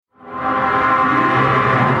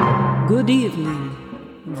Good evening.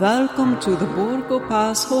 Welcome to the Borgo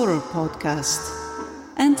Pass Horror Podcast.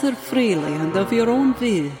 Enter freely and of your own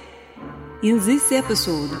will. In this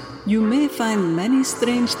episode, you may find many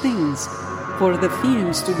strange things, for the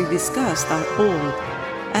films to be discussed are old,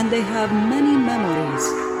 and they have many memories.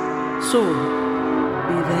 So,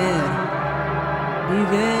 beware.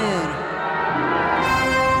 Beware.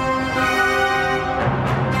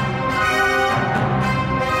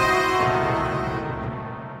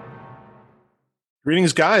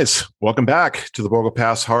 Greetings, guys. Welcome back to the Borgo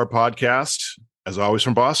Pass Horror Podcast. As always,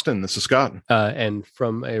 from Boston, this is Scott. And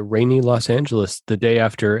from a rainy Los Angeles, the day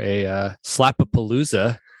after a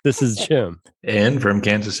Slapapalooza, this is Jim. And from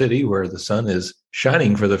Kansas City, where the sun is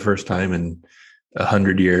shining for the first time in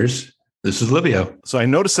 100 years, this is Livio. So I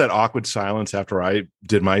noticed that awkward silence after I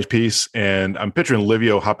did my piece, and I'm picturing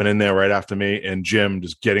Livio hopping in there right after me, and Jim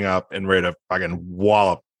just getting up and ready to fucking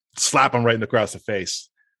wallop, slap him right across the face.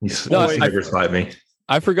 Never slap me.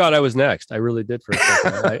 I forgot I was next. I really did for a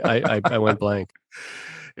second. I went blank.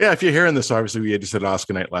 Yeah, if you're hearing this, obviously we just had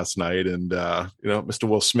Oscar night last night, and Mr.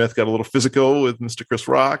 Will Smith got a little physical with Mr. Chris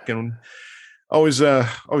Rock, and always good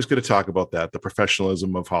to talk about that, the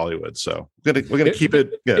professionalism of Hollywood. So we're gonna keep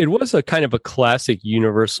it. Yeah. It was a kind of a classic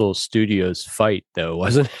Universal Studios fight, though,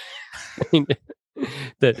 wasn't it? I mean,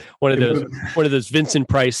 that one of those Vincent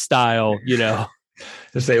Price style,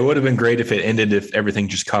 To say it would have been great if it ended if everything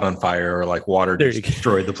just caught on fire or like water just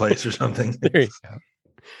destroyed the place or something. There you go.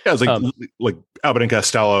 Yeah, it was like Abbott and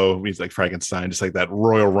Costello. He's like Frankenstein, just like that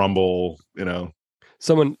Royal Rumble.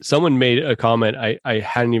 Someone made a comment. I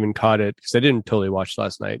hadn't even caught it because I didn't totally watch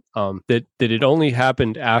last night. That it only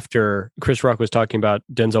happened after Chris Rock was talking about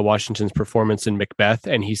Denzel Washington's performance in Macbeth,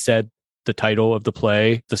 and he said the title of the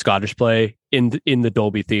play, the Scottish play, in the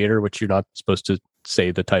Dolby Theater, which you're not supposed to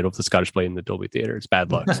say the title of the Scottish play in the Dolby Theater. It's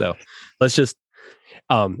bad luck. So let's just,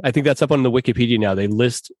 I think that's up on the Wikipedia now. They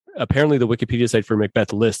list, apparently the Wikipedia site for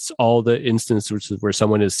Macbeth lists all the instances where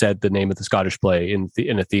someone has said the name of the Scottish play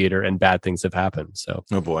in a theater and bad things have happened. So,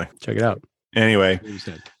 oh boy, check it out. Anyway,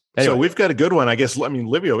 so we've got a good one. I guess,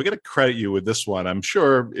 Livio, we got to credit you with this one. I'm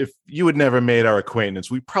sure if you had never made our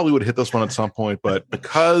acquaintance, we probably would have hit this one at some point, but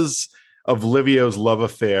because of Livio's love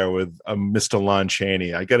affair with Mr. Lon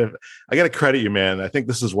Chaney, I gotta credit you, man. I think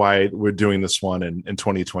this is why we're doing this one in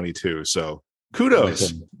 2022. So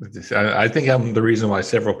kudos. I think I'm the reason why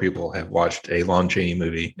several people have watched a Lon Chaney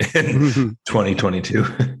movie in 2022.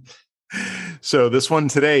 So this one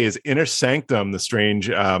today is Inner Sanctum, Strange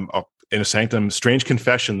Confession,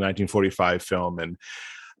 the 1945 film, and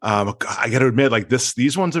I got to admit, like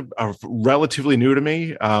these ones are relatively new to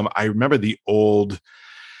me. I remember the old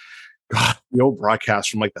broadcast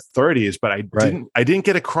from like the 30s, but I didn't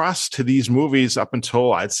get across to these movies up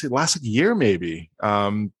until I'd say last year maybe.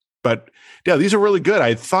 But yeah, these are really good.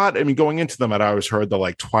 I thought, going into them, I'd always heard the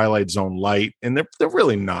like Twilight Zone light, and they're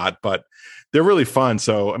really not, but they're really fun.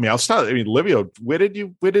 So I'll start. Livio, where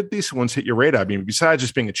did these ones hit your radar? Besides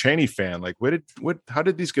just being a Chaney fan, like how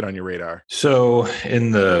did these get on your radar? So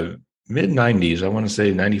in the mid 90s, I want to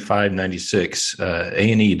say 95, 96,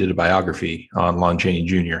 A&E did a biography on Lon Chaney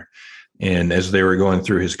Jr. And as they were going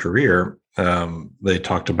through his career, they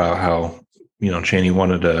talked about how, Chaney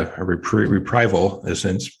wanted a reprival, in a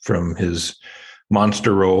sense, from his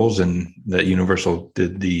monster roles, and that Universal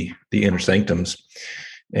did the Inner Sanctums.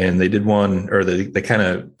 And they did one, or they kind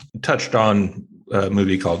of touched on a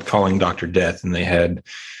movie called Calling Dr. Death, and they had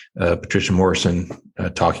Patricia Morrison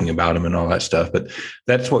talking about him and all that stuff. But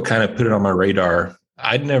that's what kind of put it on my radar.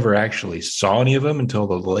 I'd never actually saw any of them until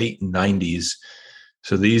the late 90s.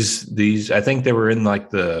 So these, I think they were in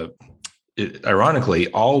like ironically,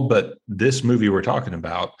 all but this movie we're talking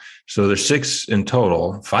about. So there's 6 in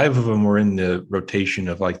total. 5 of them were in the rotation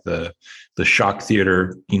of like the shock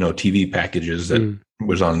theater, TV packages that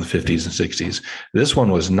was on in the 50s and 60s. This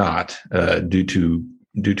one was not due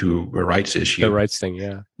to a rights issue. The rights thing,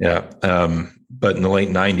 yeah. Yeah. But in the late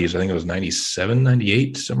 90s, I think it was 97,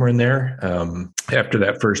 98, somewhere in there. After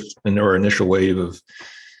that first or initial wave of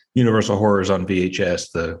Universal Horrors on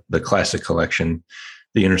VHS, the classic collection,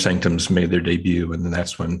 the Inner Sanctums made their debut, and then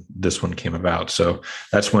that's when this one came about. So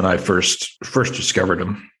that's when I first discovered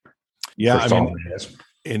them. Yeah,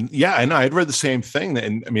 and I'd read the same thing.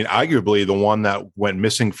 And arguably the one that went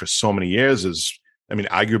missing for so many years is,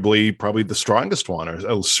 arguably probably the strongest one,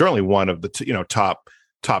 or certainly one of the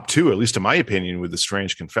top 2, at least in my opinion, with The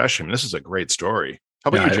Strange Confession. This is a great story. How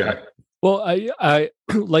about you, Jack? Well, I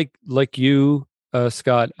like you,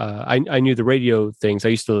 Scott. I knew the radio things. I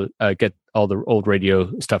used to get all the old radio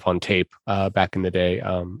stuff on tape back in the day,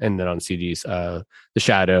 and then on CDs. The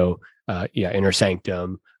Shadow, Inner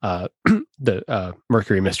Sanctum, the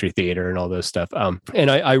Mercury Mystery Theater, and all those stuff.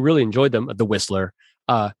 And I really enjoyed them. The Whistler.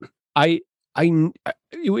 I, in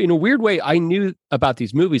a weird way, I knew about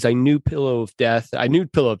these movies. I knew Pillow of Death. I knew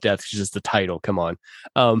Pillow of Death is just the title. Come on.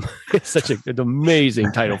 It's such an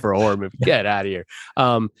amazing title for a horror movie. Get out of here.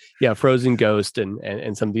 Frozen Ghost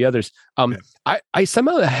and some of the others. I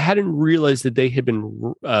somehow hadn't realized that they had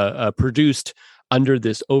been produced under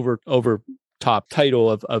this over top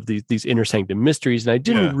title of these Inner Sanctum mysteries, and I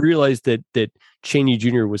didn't realize that Chaney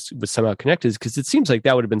Jr. was somehow connected, because it seems like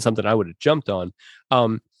that would have been something I would have jumped on.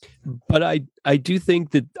 But I do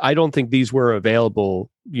think that I don't think these were available,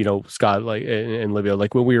 Scott, like and Livia,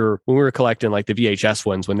 like when we were collecting like the VHS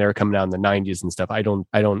ones when they were coming out in the 90s and stuff. I don't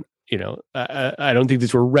I don't think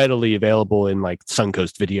these were readily available in like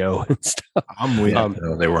Suncoast Video and stuff.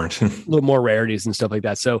 No, they weren't. A little more rarities and stuff like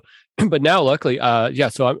that. So, but now luckily,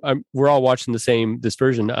 so we're all watching this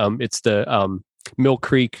version. It's the Mill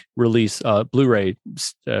Creek release, Blu-ray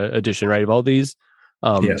edition, right? Of all these.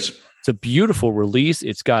 Yes. It's a beautiful release.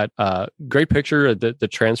 It's got great picture. The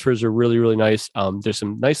transfers are really, really nice. There's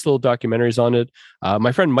some nice little documentaries on it.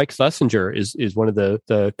 My friend Mike Schlesinger is one of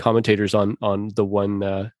the commentators on the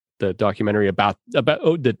one the documentary about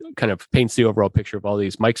that kind of paints the overall picture of all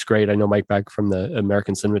these. Mike's great. I know Mike back from the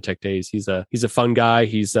American Cinematheque days. He's a fun guy.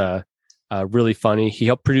 He's really funny. He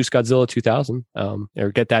helped produce Godzilla 2000,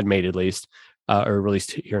 or get that made at least. Or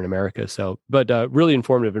released here in America. So, but really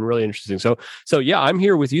informative and really interesting. So yeah, I'm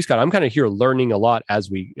here with you, Scott. I'm kind of here learning a lot as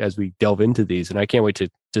we delve into these, and I can't wait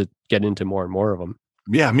to get into more and more of them.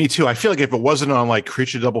 Yeah, me too. I feel like if it wasn't on like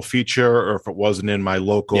Creature Double Feature, or if it wasn't in my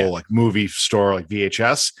local like movie store, like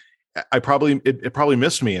VHS, it probably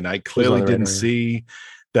missed me, and I clearly didn't see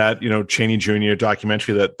that Chaney Jr.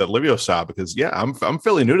 documentary that Livio saw, because I'm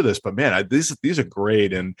fairly new to this, but man, these are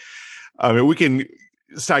great, and I mean we can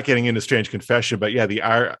start getting into Strange Confession, but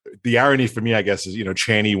the irony for me, I guess, is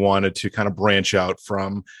Chaney wanted to kind of branch out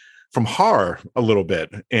from horror a little bit,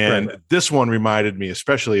 and this one reminded me,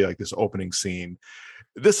 especially like this opening scene.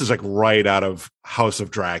 This is like right out of House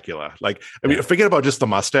of Dracula. Like, I mean, forget about just the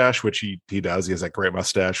mustache, which he does. He has that great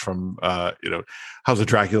mustache from House of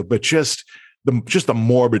Dracula, but just the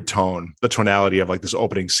morbid tone, the tonality of like this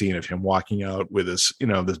opening scene of him walking out with this,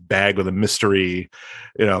 this bag with a mystery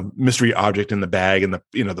object in the bag, and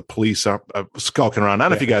the police are skulking around. I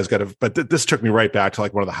don't know if you guys but this took me right back to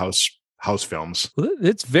like one of the house films.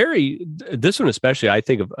 It's this one especially, I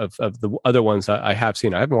think of the other ones I have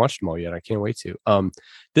seen. I haven't watched them all yet. I can't wait to.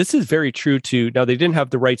 This is very true to, now they didn't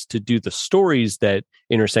have the rights to do the stories that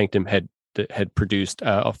Inner Sanctum had produced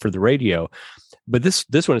for the radio, but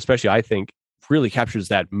this one especially, I think, really captures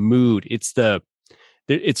that mood. It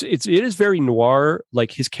is very noir,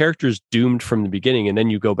 like his character's doomed from the beginning, and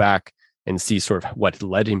then you go back and see sort of what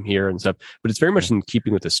led him here and stuff, but it's very much in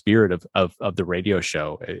keeping with the spirit of the radio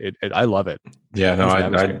show. I love it. Yeah, no,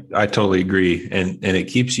 I totally agree. And it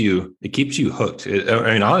keeps you hooked.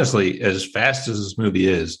 I mean, honestly, as fast as this movie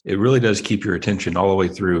is, it really does keep your attention all the way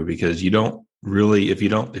through, because you don't really, if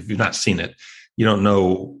you've not seen it, you don't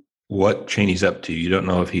know what Chaney's up to. You don't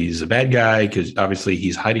know if he's a bad guy, because obviously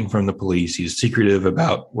he's hiding from the police. He's secretive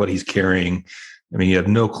about what he's carrying. I mean, you have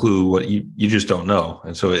no clue what you just don't know.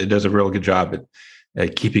 And so it does a real good job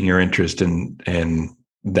at keeping your interest and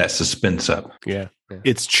that suspense up. Yeah.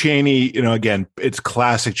 It's Chaney, again, it's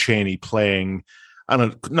classic Chaney playing, I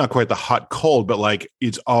don't, not quite the hot cold, but like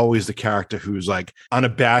it's always the character who's like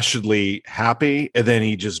unabashedly happy, and then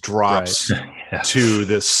he just drops to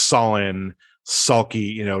this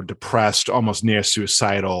sulky, depressed, almost near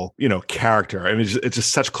suicidal, character. I mean, it's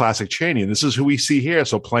just such classic Chaney. And this is who we see here.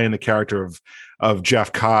 So playing the character of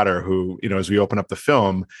Jeff Carter, who, as we open up the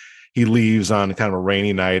film, he leaves on kind of a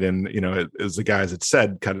rainy night. And, as the guys had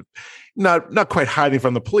said, kind of not quite hiding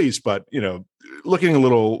from the police, but, looking a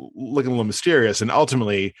little mysterious, and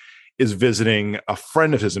ultimately is visiting a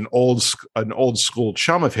friend of his, an old school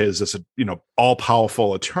chum of his, this, all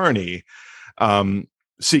powerful attorney,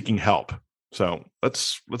 seeking help. So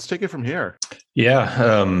let's take it from here.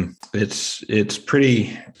 Yeah. It's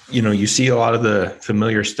pretty, you see a lot of the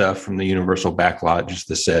familiar stuff from the Universal backlot, just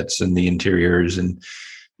the sets and the interiors and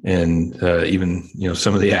even,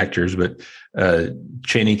 some of the actors, but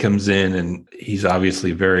Chaney comes in, and he's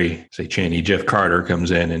obviously Jeff Carter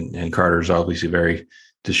comes in, and Carter's obviously very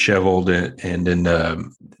disheveled and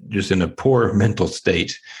in just in a poor mental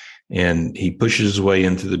state. And he pushes his way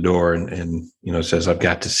into the door and says, I've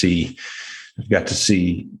got to see,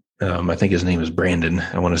 I think his name is Brandon,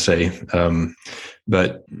 I want to say.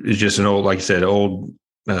 But it's just an old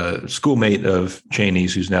schoolmate of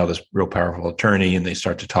Chaney's, who's now this real powerful attorney, and they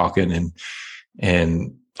start to talking,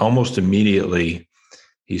 and almost immediately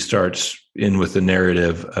he starts in with the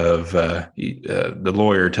narrative of the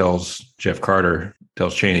lawyer tells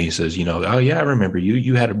Chaney, he says, oh yeah, I remember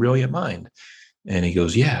you had a brilliant mind. And he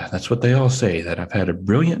goes, yeah, that's what they all say, that I've had a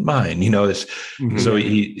brilliant mind, this. Mm-hmm. So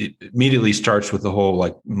he immediately starts with the whole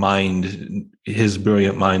like mind, his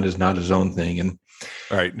brilliant mind is not his own thing. And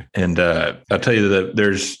right. And I'll tell you that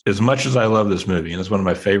there's, as much as I love this movie, and it's one of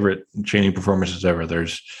my favorite Chaney performances ever,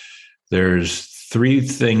 there's three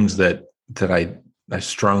things that I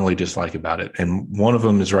strongly dislike about it. And one of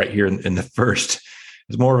them is right here in the first.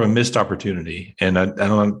 It's more of a missed opportunity. And I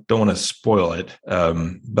don't want to spoil it.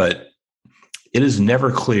 But it is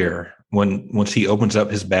never clear once he opens up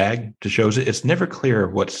his bag to show it, it's never clear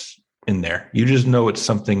what's in there. You just know it's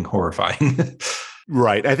something horrifying.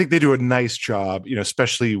 Right. I think they do a nice job,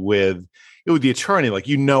 especially with the attorney, like,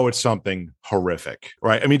 it's something horrific,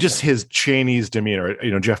 right? I mean, just his Chaney's demeanor,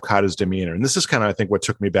 Jeff Cotta's demeanor. And this is kind of, I think, what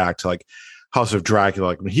took me back to like House of Dracula.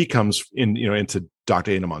 Like when he comes in, into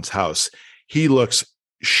Dr. Anemon's house, he looks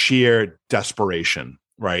sheer desperation,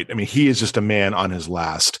 right? I mean, he is just a man on his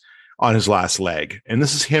last leg. And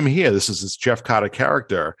this is him here. This is this Jeff Cotta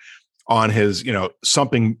character on his,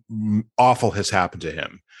 something awful has happened to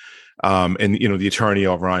him. And the attorney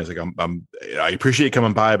over on, he's like, I appreciate you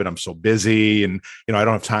coming by, but I'm so busy, and I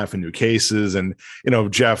don't have time for new cases. And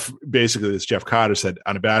Jeff Cotta said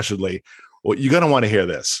unabashedly, well, you're gonna want to hear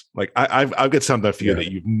this. Like I've got something for you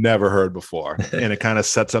that you've never heard before, and it kind of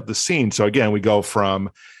sets up the scene. So again, we go from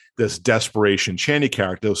this desperation Chaney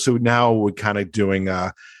character. So now we're kind of doing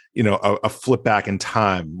a flip back in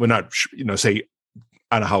time. We're not say,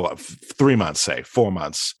 I don't know how, 3 months, say 4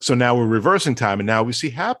 months. So now we're reversing time, and now we see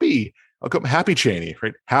happy Chaney,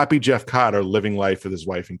 right? Happy Jeff Cotta living life with his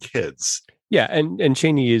wife and kids. Yeah, and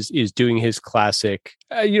Chaney is doing his classic,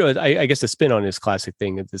 I guess the spin on his classic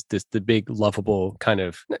thing is the big lovable kind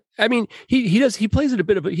of. I mean, he plays it a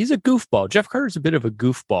bit of he's a goofball. Jeff Carter's a bit of a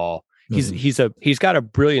goofball. He's got a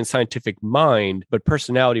brilliant scientific mind, but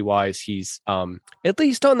personality wise, he's at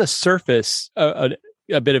least on the surface a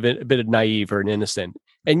bit of naive or an innocent.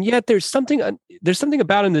 And yet there's something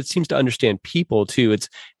about him that seems to understand people too.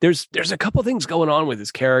 There's a couple things going on with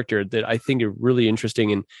his character that I think are really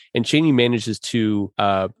interesting, and Chaney manages to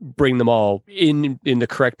bring them all in the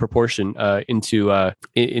correct proportion into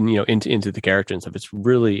the character and stuff. It's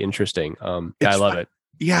really interesting. I love it.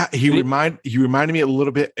 Yeah, he reminded me a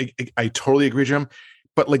little bit. I totally agree, Jim.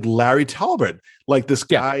 But like Larry Talbot, like this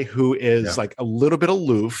guy who is like a little bit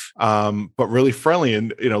aloof, but really friendly.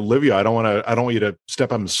 And Livia, I don't want you to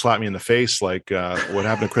step up and slap me in the face like what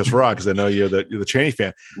happened to Chris Rock, because I know you're the Chaney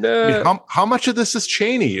fan. No. I mean, how much of this is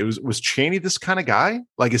Chaney? Was Chaney this kind of guy?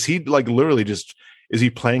 Like, is he like literally just is he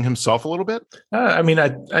playing himself a little bit? I mean,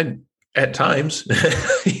 I at times,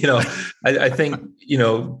 I think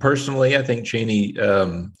personally, I think Chaney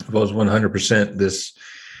was 100% this.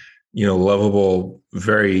 Lovable,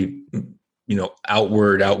 very,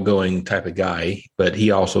 outward, outgoing type of guy. But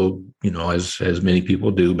he also, as many people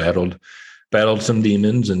do, battled some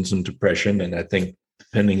demons and some depression. And I think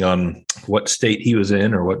depending on what state he was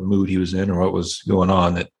in or what mood he was in or what was going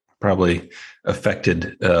on, that probably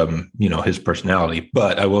affected, his personality.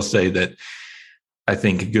 But I will say that I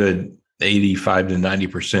think a good 85 to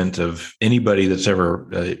 90% of anybody that's ever,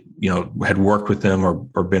 had worked with him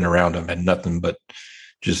or been around him had nothing but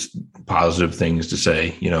just positive things to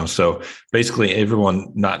say, so basically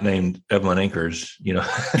everyone not named Evelyn Ankers,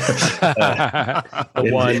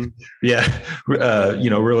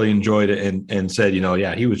 really enjoyed it and said,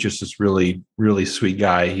 he was just this really, really sweet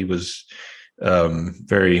guy. He was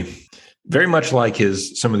very, very much like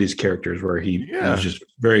some of these characters where he was just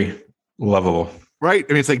very lovable. Right.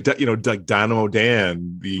 I mean, it's like, like Dynamo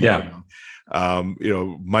Dan,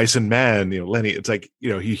 Mice and Men, Lenny, it's like,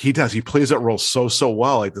 he plays that role so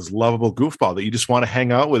well, like this lovable goofball that you just want to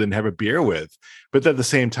hang out with and have a beer with. But at the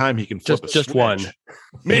same time, he can flip just one.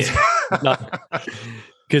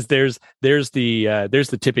 Because there's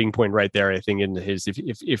the tipping point right there. I think in his,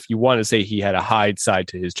 if you want to say he had a Hyde side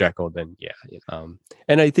to his Jekyll, then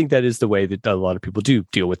and I think that is the way that a lot of people do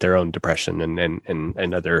deal with their own depression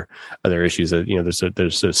and other issues. That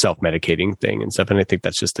there's a self-medicating thing and stuff, and I think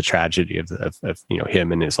that's just the tragedy of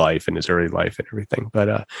him and his life and his early life and everything.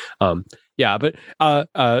 But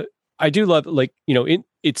I do love,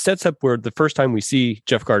 it sets up where the first time we see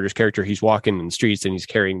Jeff Carter's character, he's walking in the streets and he's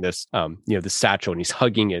carrying this, this satchel, and he's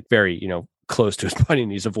hugging it very, close to his body,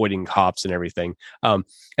 and he's avoiding cops and everything. And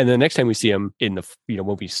then the next time we see him in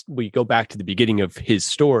when we go back to the beginning of his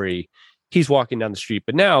story, he's walking down the street,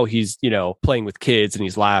 but now he's, playing with kids and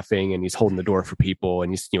he's laughing and he's holding the door for people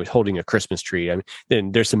and he's, he's holding a Christmas tree. I mean,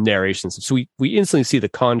 then there's some narrations. So we instantly see the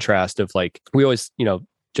contrast of like, we always,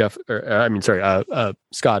 Scott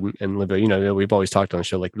and Livia, we've always talked on the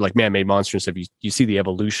show, like Man-Made Monster and stuff. You see the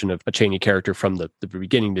evolution of a Chaney character from the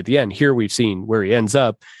beginning to the end. Here we've seen where he ends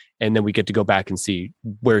up, and then we get to go back and see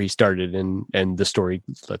where he started, and the story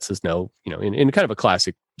lets us know, in kind of a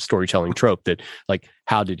classic storytelling trope that like,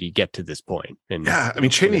 how did he get to this point? And yeah, I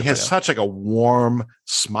mean, Chaney has such like a warm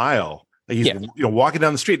smile. Like he's walking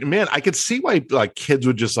down the street, and man, I could see why like kids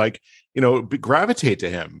would just like gravitate to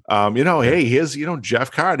him. Hey, here's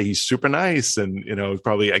Jeff Carter. He's super nice, and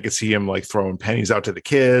probably I could see him like throwing pennies out to the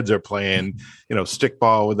kids or playing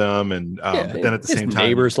stickball with them, and but then at the same time,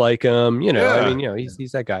 neighbors like him. I mean,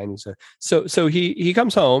 he's that guy, and he's so he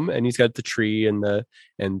comes home and he's got the tree and the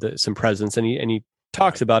some presents, and he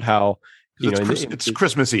talks about how. It's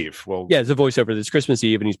Christmas Eve. Well, yeah, it's a voiceover. It's Christmas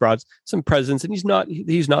Eve, and he's brought some presents, and he's not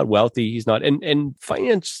wealthy. He's not, and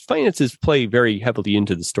finances play very heavily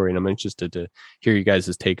into the story, and I'm interested to hear you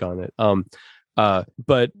guys' take on it.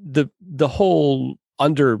 But the whole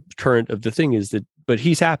undercurrent of the thing is that, but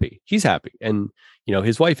he's happy, and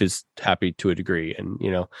his wife is happy to a degree, and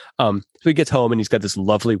so he gets home and he's got this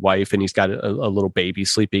lovely wife, and he's got a little baby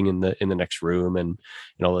sleeping in the next room, and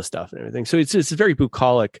all this stuff and everything. So it's very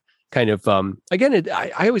bucolic. Kind of again,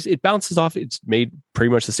 it bounces off. It's made pretty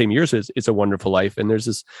much the same year as It's a Wonderful Life, and there's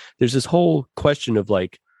this whole question of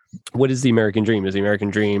like, what is the American dream? Is the American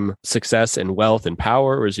dream success and wealth and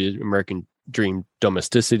power, or is the American dream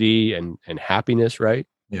domesticity and happiness? Right?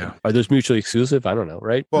 Yeah. Are those mutually exclusive? I don't know.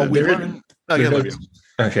 Right? Well,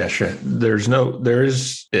 okay, sure.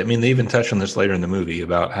 I mean, they even touch on this later in the movie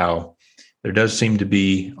about how there does seem to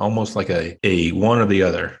be almost like a one or the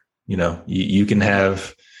other. You can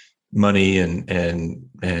have money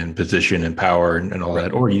and position and power and all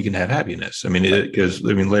that, or you can have happiness. I mean, because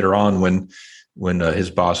later on when his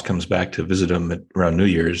boss comes back to visit him around New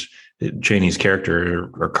Year's, Chaney's character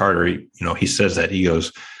or Carter, he says that he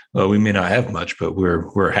goes, "Well, we may not have much, but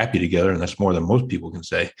we're happy together, and that's more than most people can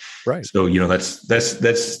say." Right. So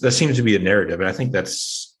that seems to be a narrative, and I think that's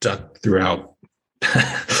stuck throughout.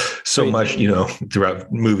 So much,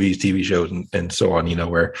 throughout movies, TV shows, and so on,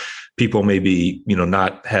 where people maybe,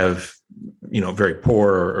 not have, very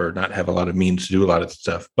poor or not have a lot of means to do a lot of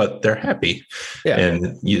stuff, but they're happy. Yeah.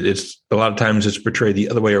 And it's a lot of times it's portrayed the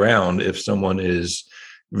other way around. If someone is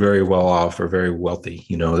very well off or very wealthy,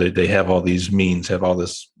 they have all these means, have all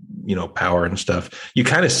this, power and stuff. You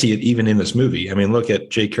kind of see it even in this movie. I mean, look at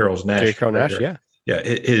J. Carrol Naish. Yeah. Yeah,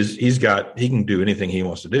 he can do anything he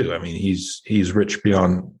wants to do. I mean, he's rich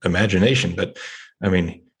beyond imagination, but I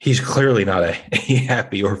mean, he's clearly not a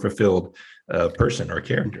happy or fulfilled person or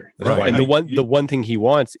character. Right. And the one thing he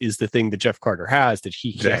wants is the thing that Jeff Carter has that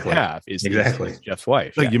he can't have is Jeff's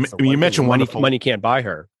wife. Like you mentioned money can't buy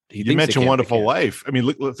her. You mentioned Wonderful Life. I mean,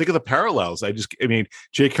 look, think of the parallels.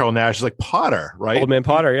 J. Carrol Naish is like Potter, right? Old Man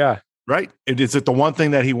Potter, yeah. Right. It's like the one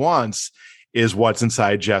thing that he wants is what's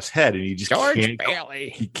inside Jeff's head, and he just can't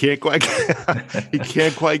quite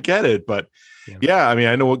get it. But yeah, I mean,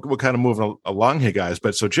 I know we're kind of moving along here, guys.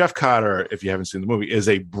 But so Jeff Carter, if you haven't seen the movie, is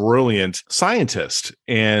a brilliant scientist,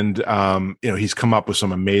 and he's come up with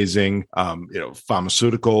some amazing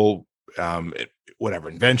pharmaceutical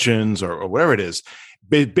inventions or whatever it is.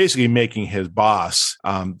 Basically making his boss,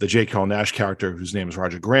 the J. Carrol Naish character, whose name is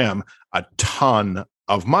Roger Graham, a ton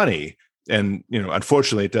of money. And,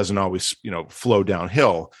 unfortunately, it doesn't always, flow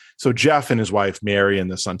downhill. So Jeff and his wife, Mary,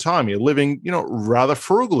 and the son, Tommy, are living, rather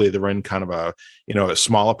frugally. They're in kind of a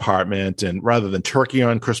small apartment. And rather than turkey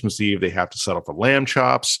on Christmas Eve, they have to settle for lamb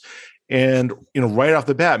chops. And, right off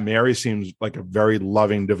the bat, Mary seems like a very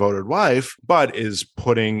loving, devoted wife, but is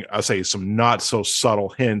putting, I'll say, some not so subtle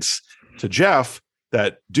hints to Jeff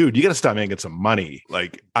that, dude, you got to stop making some money.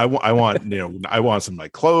 Like I want, I want some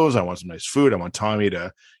nice clothes. I want some nice food. I want Tommy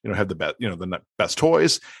to, have the best, the best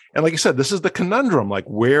toys. And like you said, this is the conundrum. Like,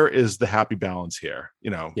 where is the happy balance here?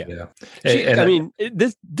 Yeah. I mean,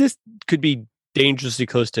 this could be dangerously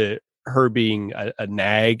close to her being a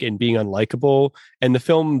nag and being unlikable, and the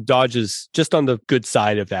film dodges just on the good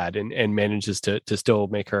side of that and manages to still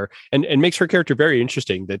make her and makes her character very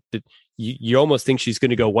interesting, that you almost think she's going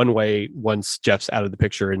to go one way once Jeff's out of the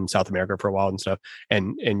picture in South America for a while and stuff,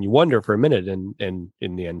 and you wonder for a minute, and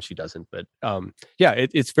in the end she doesn't. But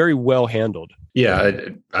it's very well handled. Yeah,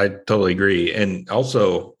 I totally agree. And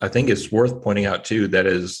also I think it's worth pointing out too that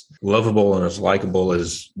as lovable and as likable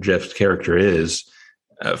as Jeff's character is,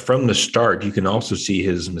 from the start, you can also see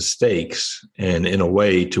his mistakes, and in a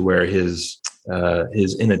way to where his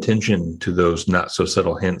his inattention to those not so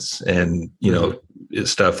subtle hints, and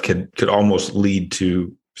his stuff could almost lead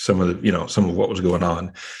to some of what was going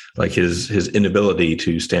on, like his inability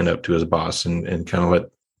to stand up to his boss and kind of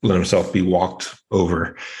let himself be walked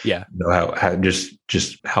over. Yeah, how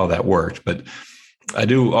just how that worked. But I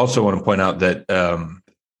do also want to point out that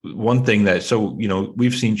one thing that,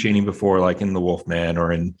 we've seen Chaney before, like in The Wolfman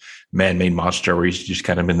or in Man-Made Monster, where he's just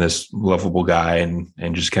kind of been this lovable guy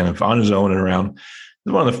and just kind of on his own and around.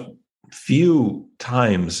 It's one of the few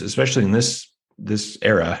times, especially in this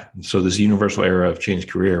era, so this universal era of Chaney's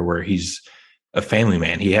career, where he's a family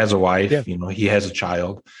man. He has a wife, he has a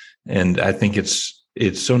child. And I think it's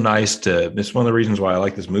so nice it's one of the reasons why I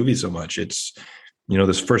like this movie so much. It's,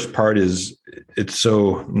 this first part it's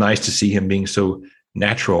so nice to see him being so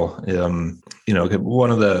natural.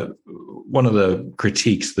 One of the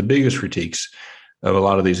critiques, the biggest critiques of a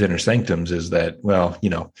lot of these Inner Sanctums is that,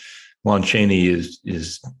 Lon Chaney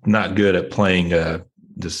is not good at playing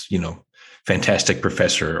this, fantastic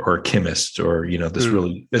professor or chemist or, this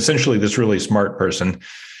really smart person,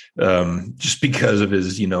 just because of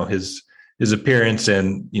his appearance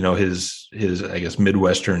and, his, I guess,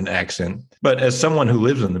 Midwestern accent. But as someone who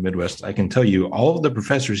lives in the Midwest, I can tell you all of the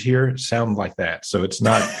professors here sound like that. So it's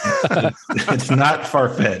not, it's not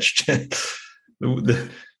far-fetched.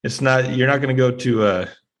 It's not, you're not going to go to,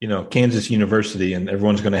 Kansas University and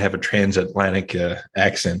everyone's going to have a transatlantic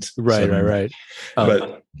accent. Right.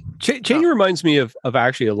 But Chaney reminds me of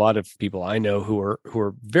actually a lot of people I know who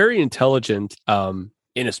are very intelligent in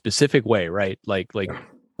a specific way, right? Like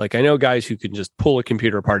I know guys who can just pull a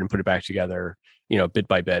computer apart and put it back together, bit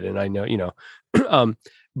by bit. And I know,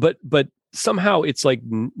 but somehow it's like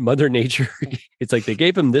Mother Nature. It's like they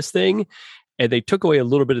gave him this thing and they took away a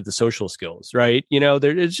little bit of the social skills, right?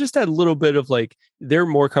 It's just that little bit of like, they're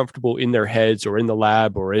more comfortable in their heads or in the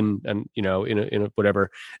lab or in a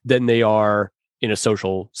whatever than they are in a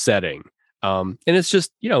social setting. And it's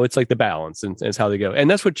just, it's like the balance and it's how they go.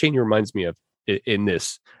 And that's what Chaney reminds me of in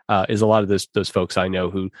this, is a lot of those folks I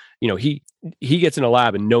know who, he gets in a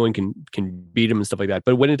lab and no one can beat him and stuff like that.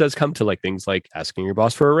 But when it does come to like things like asking your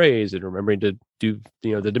boss for a raise and remembering to do,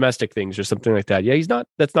 the domestic things or something like that. Yeah,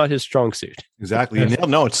 that's not his strong suit. Exactly.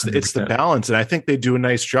 No, it's the balance. And I think they do a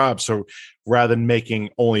nice job. So rather than making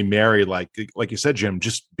only Mary, like you said, Jim,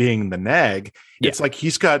 just being the nag, it's like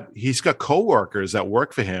he's got coworkers that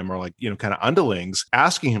work for him or like, kind of underlings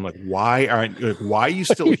asking him like, why are you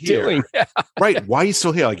still here? Right. Why are you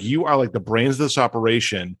still here? Like you are like the brains of this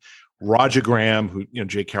operation. Roger Graham, who,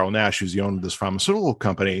 J. Carrol Naish, who's the owner of this pharmaceutical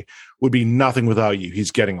company, would be nothing without you. He's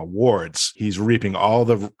getting awards. He's reaping all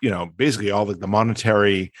the, basically all the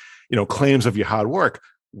monetary, claims of your hard work.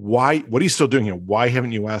 Why? What are you still doing here? Why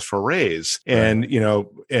haven't you asked for a raise? And,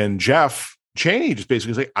 and Jeff Chaney just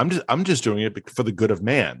basically say, I'm just doing it for the good of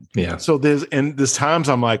man. Yeah. So there's times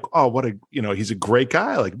I'm like, oh, he's a great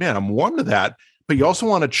guy. Like, man, I'm warm to that. But you also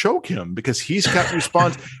want to choke him because he's got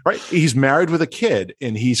right? He's married with a kid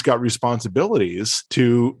and he's got responsibilities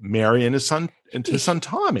to Mary and his son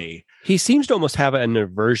Tommy. He seems to almost have an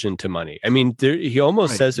aversion to money. I mean, he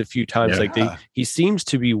almost says a few times, he seems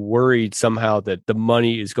to be worried somehow that the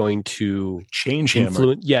money is going to change him.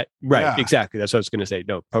 Exactly. That's what I was going to say.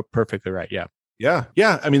 No, perfectly right. Yeah.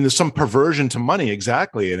 Yeah. I mean, there's some perversion to money.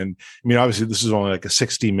 Exactly. And I mean, obviously this is only like a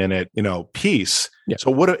 60-minute, piece. Yeah.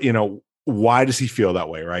 So why does he feel that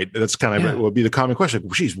way? Right. That's kind of would be the common question.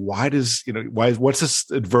 Like, geez, why does, what's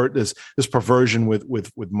this perversion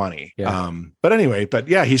with money? Yeah. But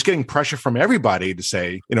he's getting pressure from everybody to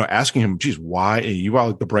say, asking him, geez, why you are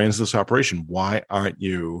like the brains of this operation? Why aren't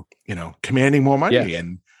you, commanding more money? Yeah.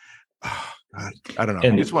 And God, I don't know.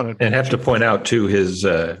 And have to point out too, his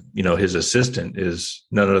assistant is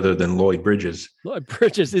none other than Lloyd Bridges. Lloyd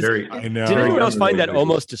Bridges is. I know. Did anyone else find that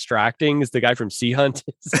almost distracting? Is the guy from Sea Hunt?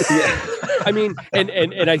 I mean,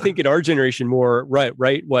 and I think in our generation more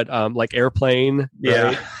right. What like Airplane? Yeah,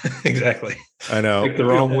 right? Exactly. I know. Pick the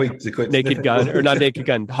wrong week to quit. Naked Gun or not Naked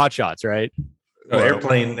Gun? Hot Shots, right?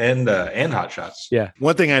 Airplane and Hot Shots. Yeah.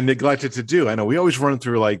 One thing I neglected to do, I know we always run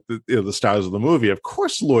through like the stars of the movie. Of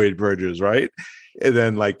course, Lloyd Bridges, right? And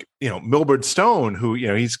then like, Milbert Stone, who,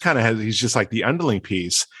 he's just like the underling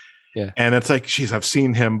piece. Yeah. And it's like, geez, I've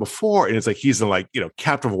seen him before. And it's like, he's in like,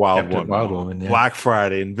 Captain Wild Woman, yeah. Black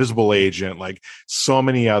Friday, Invisible Agent, like so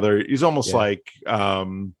many other, he's almost like,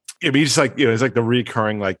 he's just like, he's like the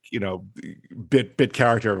recurring, like, bit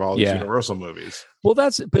character of all these Universal movies. Well,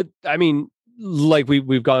 but I mean, like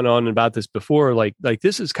we've gone on about this before, like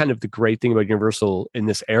this is kind of the great thing about Universal in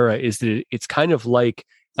this era is that it's kind of like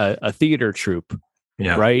a theater troupe,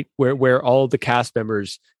 right? Where all the cast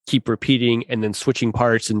members keep repeating and then switching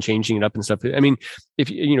parts and changing it up and stuff. I mean, if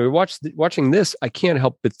you're watching this, I can't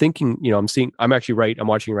help but thinking, I'm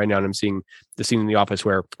watching right now, and I'm seeing the scene in The Office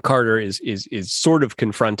where Carter is sort of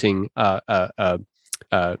confronting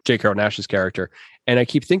J. Carrol Nash's character, and I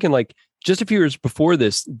keep thinking, like, just a few years before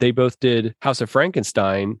this, they both did House of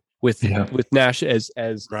Frankenstein with Nash as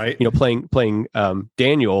right, playing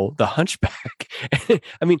Daniel the Hunchback.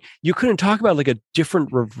 I mean, you couldn't talk about like a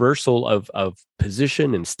different reversal of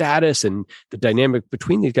position and status and the dynamic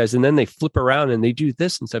between these guys, and then they flip around and they do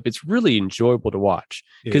this and stuff. It's really enjoyable to watch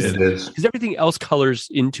because everything else colors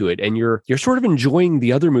into it, and you're sort of enjoying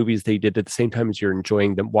the other movies they did at the same time as you're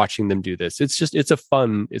enjoying them, watching them do this. It's a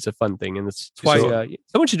fun thing, and that's why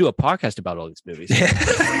someone should do a podcast about all these movies.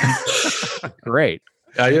 Great.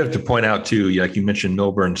 I have to point out too, like you mentioned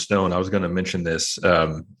Milburn Stone. I was going to mention this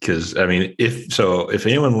because I mean, if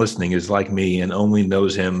anyone listening is like me and only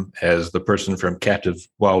knows him as the person from Captive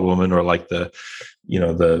Wild Woman, or like the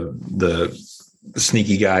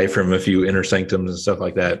sneaky guy from a few Inner Sanctums and stuff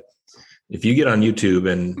like that, if you get on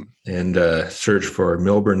YouTube and search for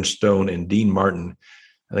Milburn Stone and Dean Martin,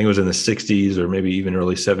 I think it was in the 60s or maybe even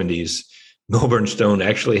early 70s. Milburn Stone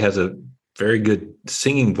actually has a very good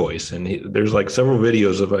singing voice, and there's like several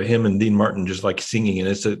videos of him and Dean Martin just like singing, and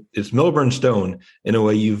it's Milburn Stone in a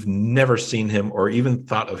way you've never seen him or even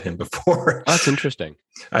thought of him before. That's interesting.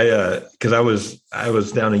 Because I was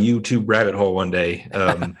down a YouTube rabbit hole one day,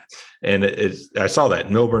 and I saw that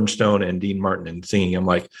Milburn Stone and Dean Martin and singing. I'm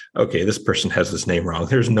like, okay, this person has this name wrong.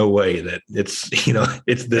 There's no way that it's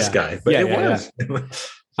it's this guy, but it was.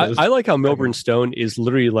 I like how Milburn Stone is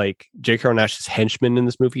literally like J. Carrol Nash's henchman in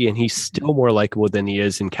this movie, and he's still more likable than he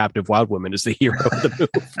is in Captive Wild Woman as the hero of the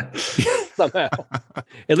movie. Somehow.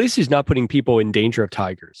 At least he's not putting people in danger of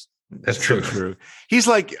tigers. That's true. He's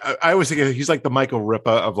like, I always think he's like the Michael Ripa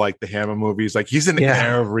of like the Hammer movies. Like he's in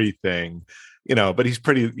everything, but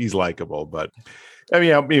he's likable. But I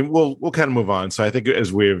mean, we'll kind of move on. So I think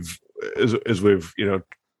as we've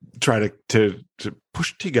tried to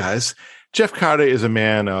push to you guys, Jeff Carter is a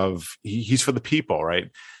man of he's for the people, right?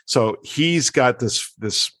 So he's got this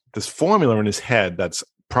formula in his head that's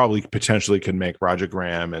probably potentially could make Roger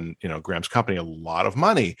Graham and Graham's company a lot of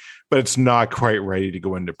money, but it's not quite ready to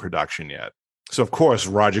go into production yet. So of course,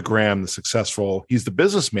 Roger Graham, he's the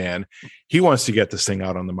businessman. He wants to get this thing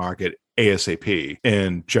out on the market ASAP.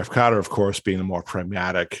 And Jeff Carter, of course, being the more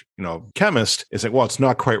pragmatic, chemist, is like, well, it's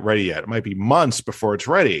not quite ready yet. It might be months before it's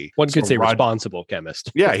ready. One could say responsible chemist.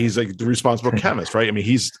 Yeah, he's like the responsible chemist, right? I mean,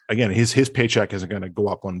 his paycheck isn't going to go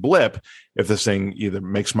up one blip if this thing either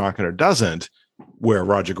makes market or doesn't. Where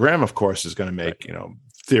Roger Graham, of course, is going to make,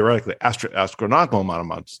 theoretically astronomical amount of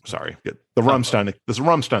months. Sorry, the rum's starting to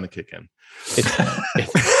kick in.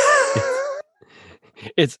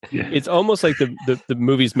 It's almost like the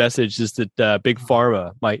movie's message is that Big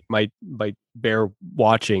Pharma might bear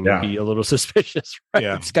watching and be a little suspicious. Right?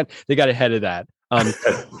 Yeah, they got ahead of that. I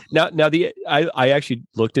actually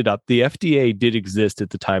looked it up. The FDA did exist at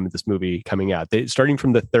the time of this movie coming out. Starting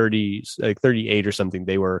from the 30s, like 38 or something,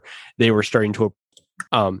 they were starting to.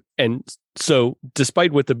 And so,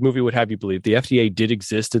 despite what the movie would have you believe, the FDA did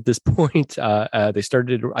exist at this point. They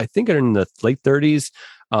started, I think, in the late 30s,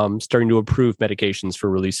 starting to approve medications for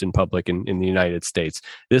release in public in the United States.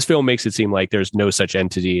 This film makes it seem like there's no such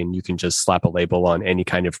entity, and you can just slap a label on any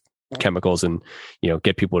kind of chemicals and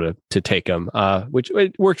get people to take them, which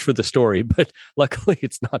it works for the story, but luckily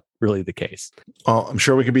it's not really the case. Well, I'm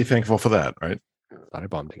sure we can be thankful for that, right? Thought I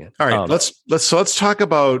bombed again. All right, let's talk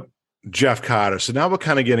about Jeff Carter. So now we're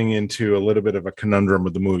kind of getting into a little bit of a conundrum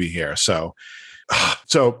with the movie here. So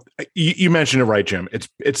you mentioned it right, Jim.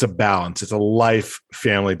 It's a balance. It's a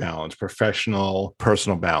life-family balance, professional,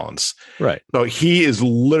 personal balance. Right. So he is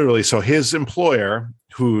literally, his employer,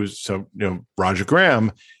 Roger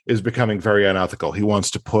Graham, is becoming very unethical. He wants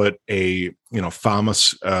to put a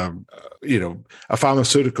pharmaceutical,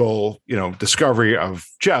 discovery of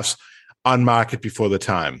Jeff's on market before the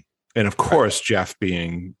time. And of course, Jeff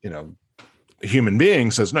being, a human being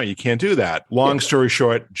says, no, you can't do that. Long story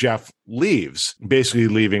short, Jeff leaves, basically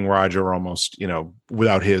leaving Roger almost,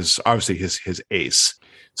 without his ace.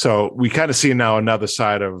 So we kind of see now another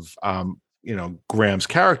side of, Graham's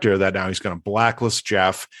character, that now he's going to blacklist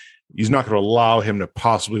Jeff. He's not going to allow him to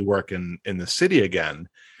possibly work in the city again.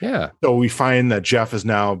 Yeah. So we find that Jeff is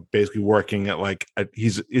now basically working at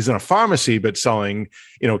he's in a pharmacy, but selling,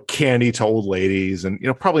 candy to old ladies, and,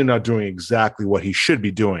 probably not doing exactly what he should be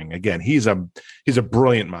doing. Again, he's a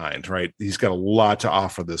brilliant mind, right? He's got a lot to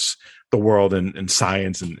offer the world in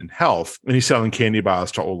science and health, and he's selling candy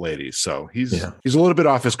bars to old ladies. So he's a little bit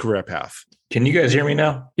off his career path. Can you guys hear me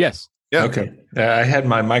now? Yes. Yeah. Okay. I had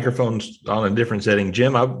my microphones on a different setting.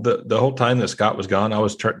 Jim, the whole time that Scott was gone, I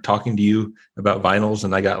was talking to you about vinyls,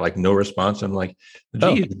 and I got like no response. I'm like,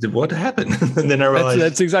 "Gee, what happened?" And then I realized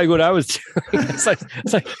that's exactly what I was doing. It's like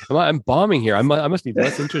I'm bombing here. I must be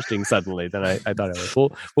less interesting suddenly than I thought I was.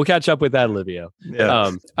 We'll catch up with that, Olivia.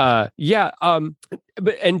 Yeah.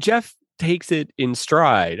 But Jeff takes it in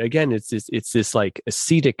stride. Again, it's this like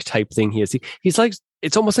ascetic type thing. He's like,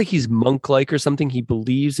 it's almost like he's monk-like or something. He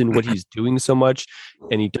believes in what he's doing so much,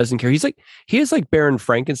 and he doesn't care. He is like Baron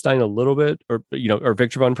Frankenstein a little bit, or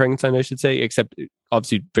Victor von Frankenstein, I should say. Except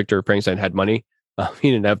obviously Victor Frankenstein had money. He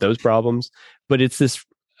didn't have those problems. But it's this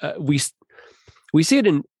we see it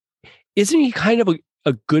in. Isn't he kind of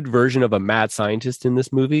a good version of a mad scientist in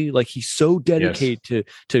this movie? Like he's so dedicated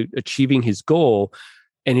to achieving his goal,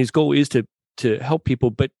 and his goal is to help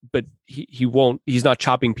people, but he's not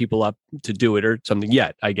chopping people up to do it or something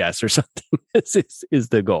yet, I guess, or something. is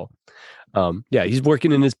the goal. He's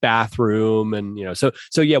working in his bathroom, and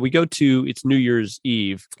we go to, it's New Year's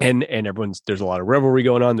Eve, and there's a lot of revelry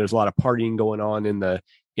going on. There's a lot of partying going on in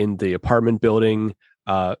the apartment building.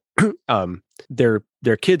 Their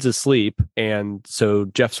kid's asleep, and so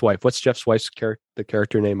Jeff's wife, what's Jeff's wife's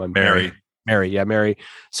character name? Mary.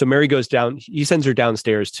 So Mary goes down. He sends her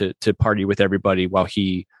downstairs to party with everybody while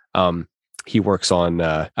he works on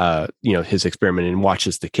his experiment and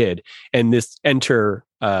watches the kid. And enter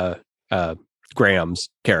Graham's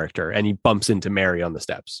character, and he bumps into Mary on the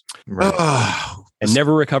steps, and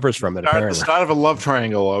never recovers from it. Apparently, the start of a love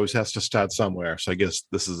triangle always has to start somewhere. So I guess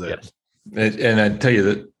this is it. Yes. And I tell you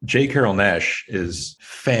that J. Carrol Naish is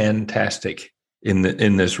fantastic in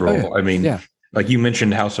this role. Oh, yeah. I mean, like you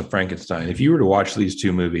mentioned House of Frankenstein. If you were to watch these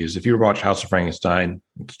two movies, if you were to watch House of Frankenstein,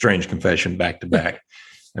 Strange Confession back to back,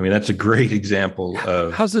 I mean, that's a great example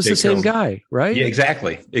of. How's this the same guy, right? Yeah,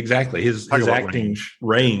 exactly. His acting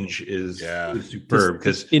range is superb,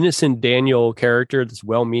 because innocent Daniel character, this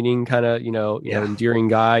well-meaning kind of endearing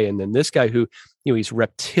guy, and then this guy who he's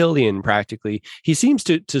reptilian practically. He seems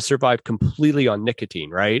to survive completely on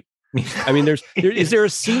nicotine, right? I mean, is there a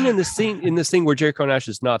scene in this thing where J. Carrol Naish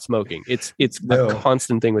is not smoking? It's a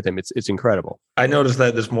constant thing with him. It's incredible. I noticed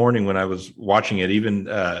that this morning when I was watching it, even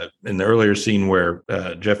in the earlier scene where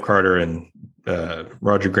Jeff Carter and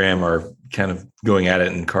Roger Graham are kind of going at it,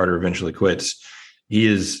 and Carter eventually quits. He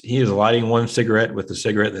is lighting one cigarette with the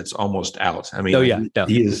cigarette that's almost out. I mean,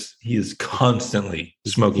 he is constantly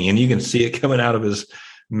smoking, and you can see it coming out of his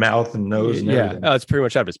mouth and nose. And it's pretty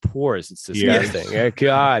much out of his pores. It's disgusting.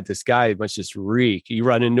 God, this guy must just reek. You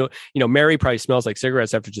run into, Mary probably smells like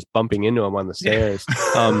cigarettes after just bumping into him on the stairs.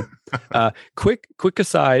 Quick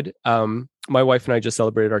aside. My wife and I just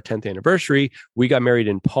celebrated our 10th anniversary. We got married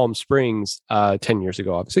in Palm Springs 10 years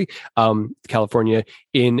ago, obviously, California,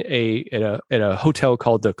 at a hotel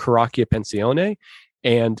called the Caraccia Pensione.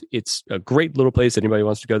 And it's a great little place. Anybody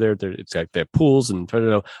wants to go there. It's like they have pools and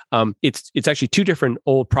it's actually two different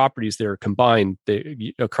old properties that are combined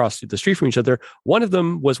across the street from each other. One of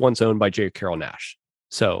them was once owned by J. Carrol Naish.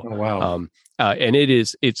 So, wow. And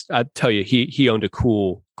it's I tell you, he owned a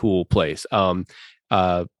cool place.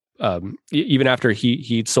 Even after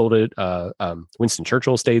he'd sold it, Winston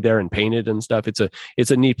Churchill stayed there and painted and stuff.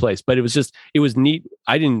 It's a neat place, but it was neat.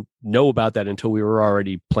 I didn't know about that until we were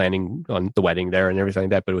already planning on the wedding there and everything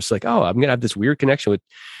like that. But it was like, oh, I'm going to have this weird connection with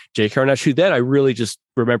J. Carrol Naish, who then I really just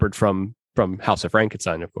remembered from House of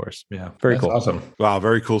Frankenstein, of course. Yeah. Very cool. Awesome. Wow.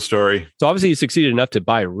 Very cool story. So obviously he succeeded enough to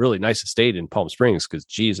buy a really nice estate in Palm Springs because,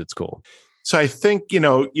 geez, it's cool. So I think,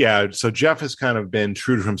 so Jeff has kind of been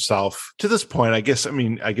true to himself to this point. I guess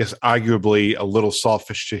arguably a little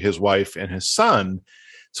selfish to his wife and his son.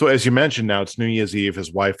 So as you mentioned, now it's New Year's Eve.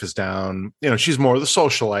 His wife is down. She's more the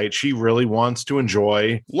socialite. She really wants to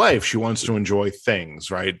enjoy life. She wants to enjoy things,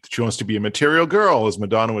 right? She wants to be a material girl, as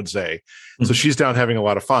Madonna would say. Mm-hmm. So she's down having a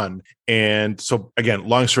lot of fun. And so again,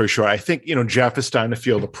 long story short, I think, Jeff is starting to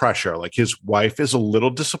feel the pressure. Like his wife is a little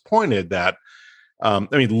disappointed that,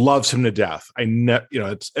 loves him to death.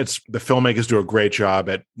 It's the filmmakers do a great job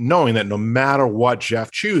at knowing that no matter what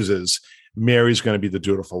Jeff chooses, Mary's going to be the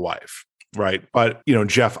dutiful wife, right? But,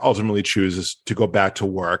 Jeff ultimately chooses to go back to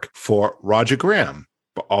work for Roger Graham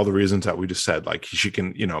for all the reasons that we just said. Like she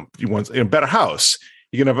can, he wants a better house.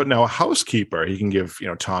 You can have now a housekeeper. He can give,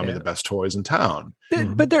 Tommy the best toys in town.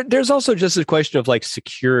 But there's also just a question of like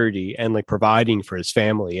security and like providing for his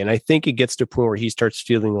family. And I think it gets to a point where he starts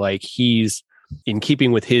feeling like he's, in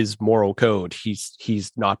keeping with his moral code,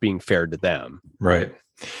 he's not being fair to them. Right.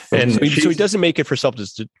 And so he doesn't make it for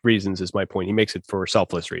selfless reasons, is my point. He makes it for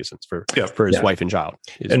selfless reasons, for his wife and child.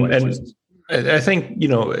 And I think,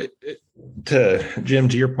 to Jim,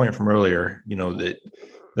 to your point from earlier, that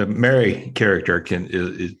the Mary character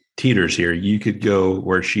is teeters here. You could go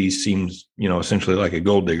where she seems, essentially like a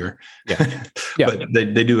gold digger. Yeah. But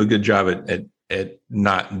they do a good job at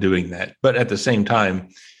not doing that. But at the same time,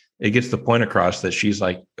 it gets the point across that she's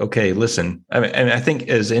like, okay, listen. I mean, I think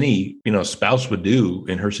as any, spouse would do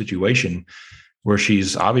in her situation, where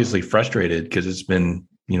she's obviously frustrated because it's been,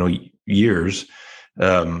 years.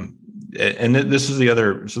 And this is the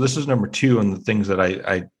other. So this is number 2 on the things that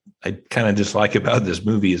I kind of dislike about this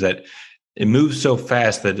movie is that it moves so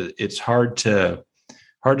fast that it's hard to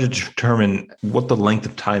determine what the length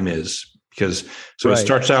of time is, because It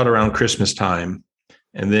starts out around Christmas time,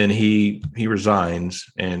 and then he resigns,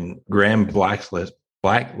 and Graham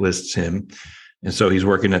blacklists him, and so he's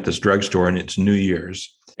working at this drugstore, and it's New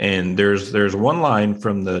Year's. And there's one line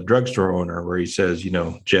from the drugstore owner where he says,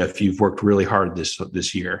 Jeff, you've worked really hard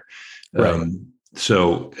this year. Right.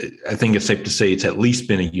 So I think it's safe to say it's at least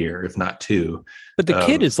been a year, if not 2. But the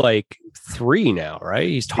kid is like 3 now, right?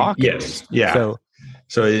 He's talking. Yes. Yeah.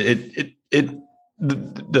 So the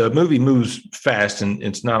movie moves fast, and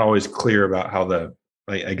it's not always clear about how the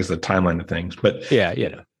timeline of things. But yeah.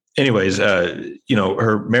 Anyways,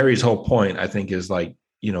 her Mary's whole point, I think, is like,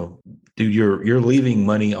 dude, you're leaving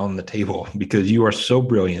money on the table because you are so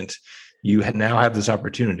brilliant. You now have this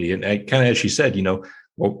opportunity, and kind of as she said,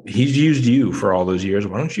 well, he's used you for all those years.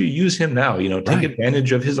 Why don't you use him now? Take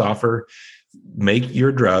advantage of his offer, make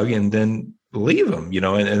your drug, and then leave him,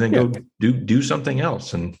 and then go do something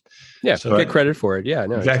else. And get credit for it. Yeah,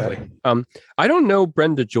 no, exactly. I don't know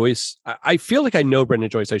Brenda Joyce. I feel like I know Brenda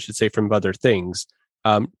Joyce, I should say, from other things.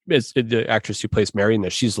 It's the actress who plays Mary in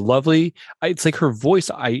this. She's lovely. It's like her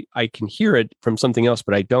voice. I can hear it from something else,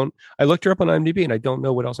 but I don't. I looked her up on IMDb, and I don't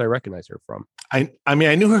know what else I recognize her from. I mean,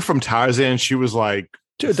 I knew her from Tarzan. She was like,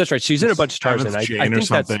 that's right. She's in a bunch of Tarzan. I think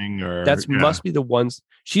that's must be the ones.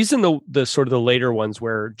 She's in the sort of the later ones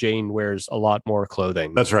where Jane wears a lot more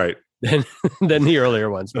clothing. That's right. Than the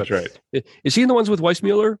earlier ones. That's right. Is she in the ones with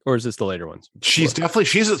Weissmuller, or is this the later ones? She's definitely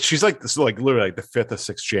she's like this, like literally like the 5th or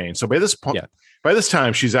 6th Jane. So by this point, by this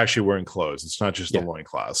time, she's actually wearing clothes. It's not just the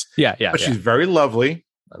loincloths. Yeah. But she's very lovely.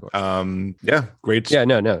 Great. Yeah,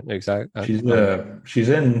 no, exactly. She is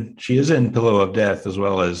in Pillow of Death as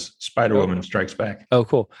well as Spider-Woman Strikes Back. Oh,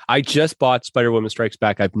 cool. I just bought Spider-Woman Strikes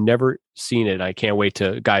Back. I've never seen it. I can't wait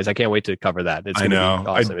to cover that. It's gonna be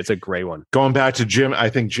awesome. It's a great one. Going back to Jim, I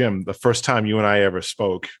think Jim, the first time you and I ever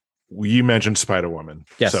spoke, you mentioned Spider-Woman.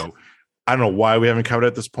 Yes. So I don't know why we haven't covered it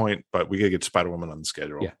at this point, but we gotta get Spider-Woman on the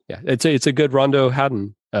schedule. Yeah. It's a good Rondo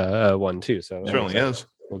Haddon one too. So it certainly is.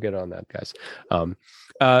 We'll get on that, guys.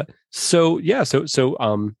 So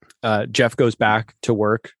Jeff goes back to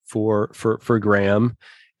work for Graham,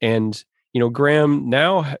 and Graham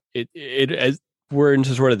now we're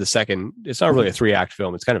into sort of the second. It's not really a 3-act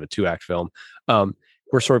film; it's kind of a 2-act film.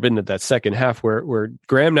 We're sort of into that second half where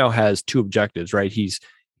Graham now has 2 objectives. Right?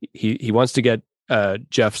 He wants to get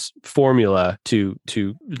Jeff's formula to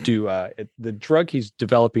do the drug he's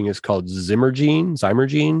developing is called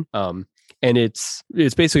Zymergene. And it's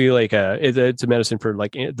basically like it's a medicine for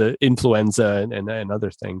like the influenza and other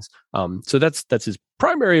things. So that's his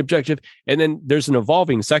primary objective. And then there's an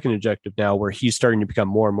evolving second objective now where he's starting to become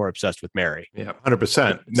more and more obsessed with Mary. Yeah,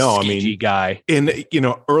 100%. No, I mean, guy. And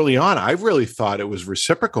early on, I really thought it was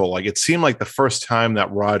reciprocal. Like it seemed like the first time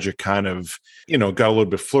that Roger kind of got a little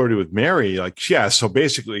bit flirty with Mary. Like so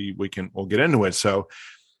basically we'll get into it. So.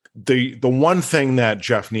 The one thing that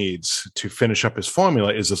Jeff needs to finish up his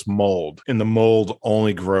formula is this mold, and the mold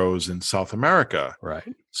only grows in South America. Right.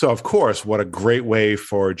 So, of course, what a great way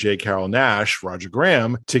for J. Carrol Naish, Roger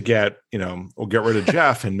Graham, to get, we'll get rid of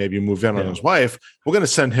Jeff and maybe move in on his wife. We're going to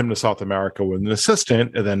send him to South America with an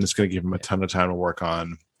assistant, and then it's going to give him a ton of time to work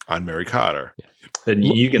on Mary Carter. Yeah. And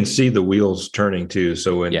you can see the wheels turning too.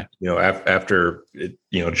 So when after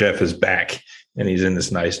Jeff is back and he's in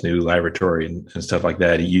this nice new laboratory and stuff like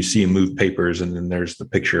that, you see him move papers, and then there's the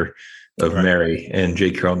picture of Mary, and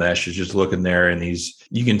J. Carrol Naish is just looking there, and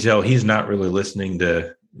you can tell he's not really listening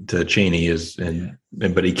to Cheney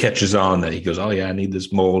but he catches on that he goes, oh yeah, I need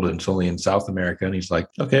this mold, and it's only in South America. And he's like,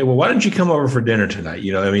 okay, well, why don't you come over for dinner tonight?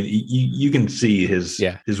 I mean, you can see his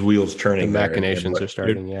wheels turning. The machinations are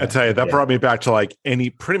starting. Yeah. I tell you, that brought me back to like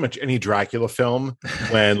pretty much any Dracula film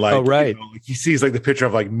when like, he sees like the picture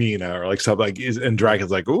of like Mina or like something like, and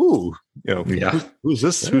Dracula's like, ooh, who's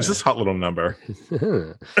this? Who's this hot little number?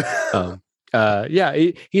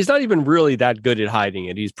 He's not even really that good at hiding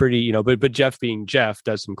it. He's pretty, but Jeff being Jeff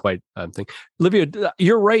does some quite thing. Olivia,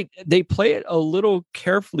 you're right. They play it a little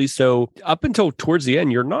carefully. So up until towards the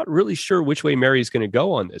end, you're not really sure which way Mary's going to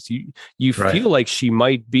go on this. You feel like she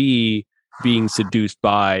might be being seduced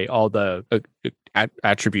by all the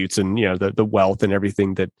attributes and the wealth and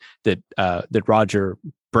everything that Roger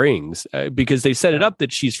brings, because they set it up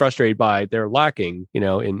that she's frustrated by their lacking, in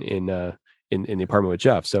the apartment with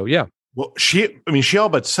Jeff. So yeah. Well, she all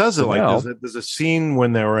but says it. Like there's a scene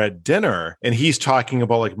when they were at dinner and he's talking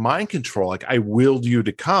about like mind control. Like, I willed you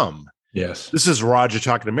to come. Yes. This is Roger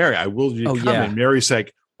talking to Mary. I willed you to come. Yeah. And Mary's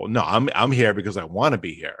like, well, no, I'm here because I want to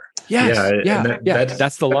be here. Yes.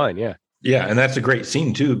 That's the line. Yeah. Yeah, and that's a great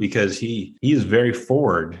scene too, because he is very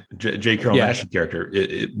forward. J. Carrol Nash's character,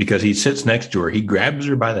 because he sits next to her, he grabs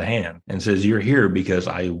her by the hand and says, "You're here because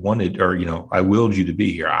I wanted, or I willed you to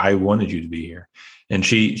be here. I wanted you to be here." And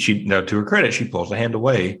she now, to her credit, she pulls the hand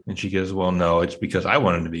away and she goes, "Well, no, it's because I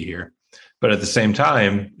wanted to be here." But at the same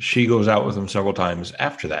time, she goes out with him several times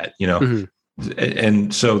after that. Mm-hmm.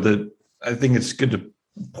 And so I think it's good to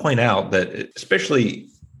point out that, especially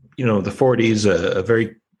the 40s, a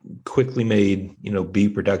very quickly made, B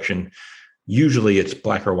production. Usually it's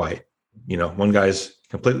black or white. One guy's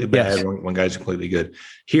completely bad, yes. One guy's completely good.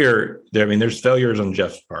 Here, there's failures on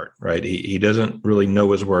Jeff's part, right? He doesn't really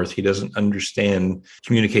know his worth. He doesn't understand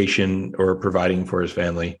communication or providing for his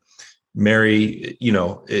family. Mary,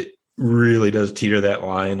 it really does teeter that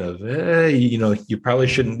line of, hey, you probably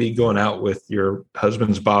shouldn't be going out with your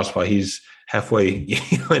husband's boss while he's halfway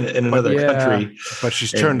in another country. But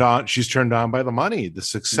she's turned on by the money, the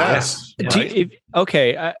success. Yes. Right?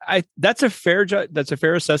 Okay, I that's a fair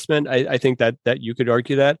assessment. I think that you could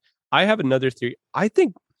argue that. I have another theory. I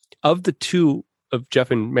think of the two, of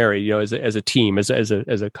Jeff and Mary, as a team, as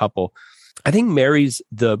a couple, I think Mary's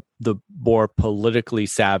the more politically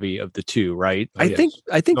savvy of the two, right? Oh, I think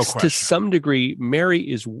no to some degree Mary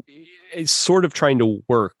is sort of trying to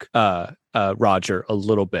work Roger a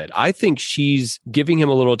little bit. I think she's giving him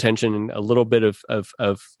a little attention and a little bit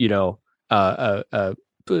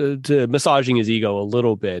to massaging his ego a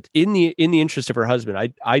little bit in the interest of her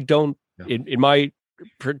husband. I don't in my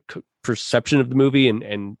perception of the movie,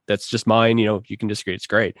 and that's just mine. If you can disagree, it's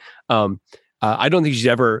great. I don't think she's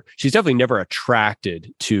definitely never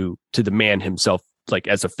attracted to the man himself, like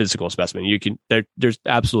as a physical specimen. There's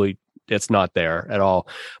absolutely, it's not there at all.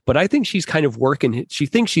 But I think she's kind of she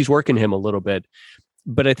thinks she's working him a little bit,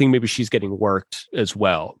 but I think maybe she's getting worked as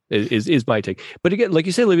well, is my take. But again, like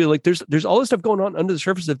you say, Olivia, like there's all this stuff going on under the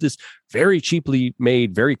surface of this very cheaply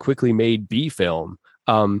made, very quickly made B film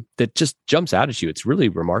that just jumps out at you. It's really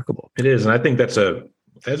remarkable. It is. And I think that's a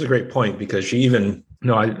great point, because she even,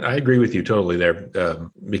 no, I agree with you totally there,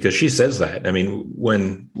 because she says that. I mean,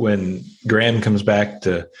 when Graham comes back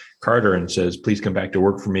to Carter and says, "Please come back to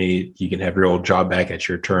work for me. You can have your old job back at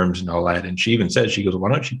your terms," and all that. And she even says, she goes,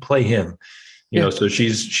 "Why don't you play him?" So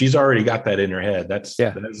she's already got that in her head. That's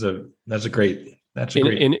a great.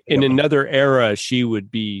 In another era, she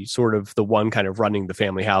would be sort of the one kind of running the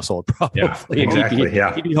family household, probably. Yeah, exactly.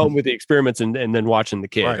 He'd be home with the experiments and then watching the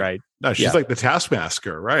kid, right? No, she's like the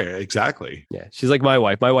taskmaster, right? Exactly. Yeah, she's like my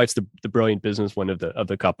wife. My wife's the brilliant business one of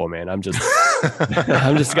the couple. Man, I'm just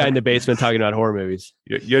I'm just a guy in the basement talking about horror movies.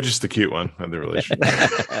 You're just the cute one of the relationship.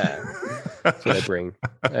 That's what I bring.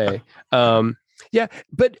 Hey. Yeah,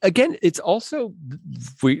 but again, it's also,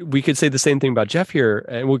 we could say the same thing about Jeff here,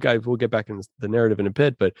 and we'll get back in the narrative in a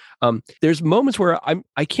bit. But there's moments where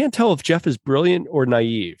I can't tell if Jeff is brilliant or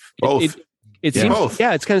naive. Both. It seems, both.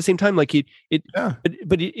 Yeah, it's kind of the same time. Like he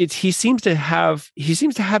seems to have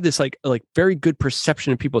this like very good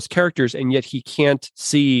perception of people's characters, and yet he can't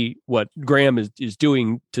see what Graham is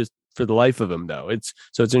doing for the life of him, though. It's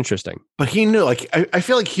interesting. But he knew, like, I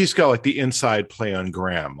feel like he's got like the inside play on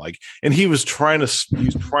Graham, like, and he was trying to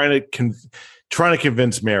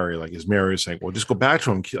convince Mary, like, as Mary was saying, well, just go back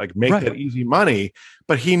to him, like, make that easy money.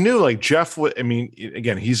 But he knew, like, Jeff would, I mean,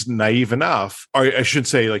 again, he's naive enough, or I should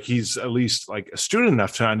say, like, he's at least like astute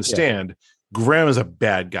enough to understand Graham is a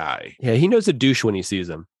bad guy. Yeah, he knows a douche when he sees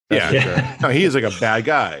him. Yeah. No, he is like a bad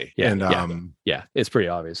guy. Yeah. And it's pretty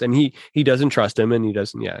obvious. And he doesn't trust him, and he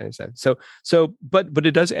doesn't. Yeah. So, but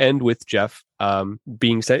it does end with Jeff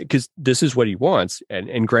being said, because this is what he wants,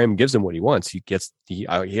 and Graham gives him what he wants. He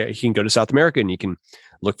can go to South America and he can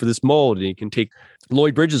look for this mold, and he can take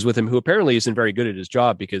Lloyd Bridges with him, who apparently isn't very good at his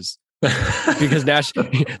job because Nash,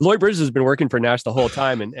 Lloyd Bridges has been working for Nash the whole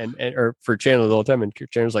time, and or for Chandler the whole time, and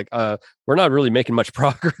Chandler's like, we're not really making much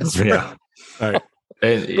progress. Yeah. All right.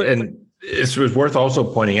 And it was worth also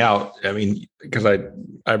pointing out, I mean, because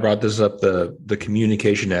I brought this up, the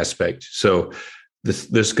communication aspect. So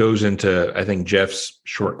this goes into, I think, Jeff's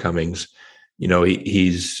shortcomings.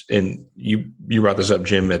 He's, and you brought this up,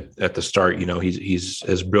 Jim, at the start. He's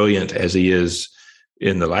as brilliant as he is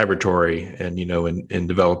in the laboratory, and in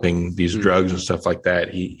developing these drugs and stuff like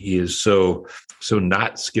that. He is so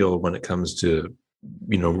not skilled when it comes to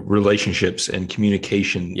relationships and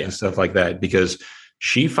communication and stuff like that, because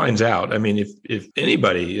she finds out. I mean, if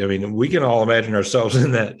anybody, I mean, we can all imagine ourselves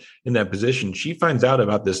in that position. She finds out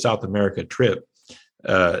about this South America trip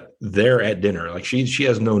there at dinner. Like she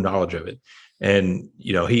has no knowledge of it. And,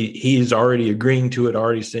 he's already agreeing to it,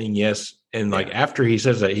 already saying yes. And like after he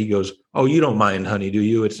says that, he goes, "Oh, you don't mind, honey, do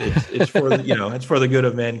you? It's for the, it's for the good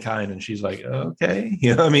of mankind." And she's like, "Okay."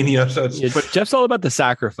 So but Jeff's all about the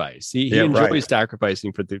sacrifice. He enjoys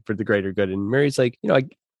sacrificing for the greater good. And Mary's like,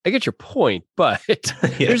 I get your point, but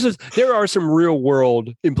there are some real world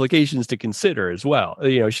implications to consider as well.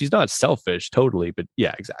 She's not selfish totally, but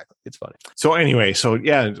yeah, exactly. It's funny. So anyway,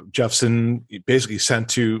 Jeff's basically sent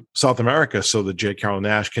to South America so that J. Carrol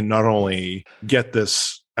Naish can not only get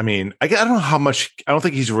this. I mean, I don't know how much. I don't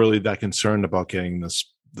think he's really that concerned about getting this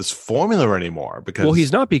formula anymore, because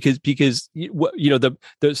he's not, because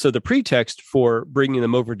the pretext for bringing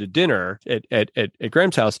them over to dinner at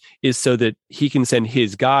Graham's house is so that he can send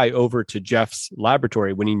his guy over to Jeff's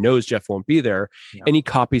laboratory when he knows Jeff won't be there, and he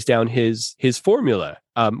copies down his formula,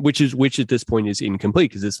 which at this point is incomplete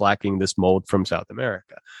because it's lacking this mold from South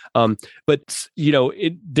America. But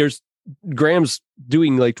there's Graham's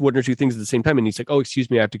doing like one or two things at the same time, and he's like, "Oh, excuse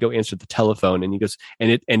me, I have to go answer the telephone." And he goes,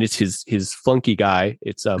 and it's his flunky guy.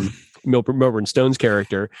 It's Milburn Stone's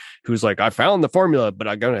character, who's like, "I found the formula, but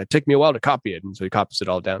it took me a while to copy it," and so he copies it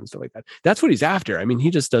all down and stuff like that. That's what he's after. I mean, he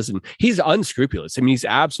just doesn't. He's unscrupulous. I mean, he's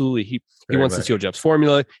absolutely he wants to steal Jeff's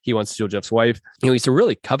formula. He wants to steal Jeff's wife. He's a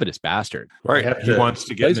really covetous bastard. Right. He wants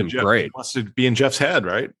to get Jeff. Great. He wants to be in Jeff's head.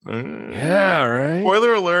 Right. Yeah. Right.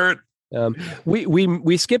 Spoiler alert.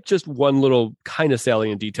 We skipped just one little kind of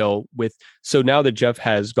salient detail so now that Jeff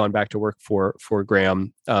has gone back to work for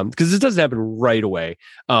Graham, because this doesn't happen right away.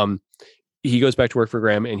 He goes back to work for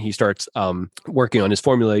Graham and he starts working on his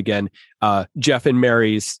formula again. Jeff and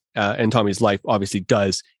Mary's and Tommy's life obviously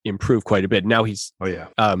does improve quite a bit. Now he's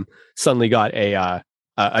suddenly got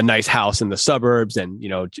a nice house in the suburbs, and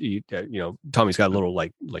Tommy's got a little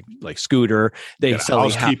like scooter. They sell a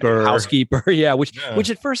housekeeper, which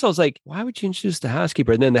at first I was like, why would you introduce the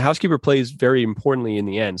housekeeper? And then the housekeeper plays very importantly in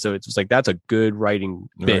the end, so it's just like that's a good writing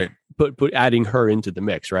bit. Right. Put adding her into the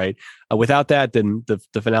mix, right? Without that, then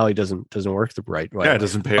the finale doesn't work the right way. Yeah, it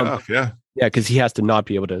doesn't pay off. Yeah, because he has to not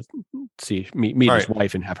be able to meet his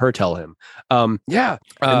wife and have her tell him. But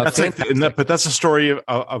that's the story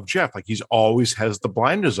of Jeff. Like he's always has the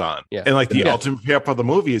blinders on, and like the ultimate payoff of the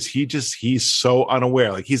movie is he's so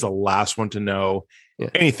unaware. Like he's the last one to know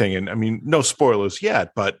anything. And I mean, no spoilers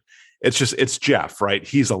yet, but it's Jeff, right?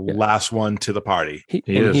 He's the last one to the party.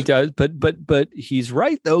 He does, but he's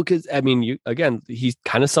right though, because I mean, he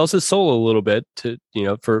kind of sells his soul a little bit to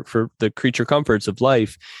for the creature comforts of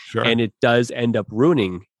life, and it does end up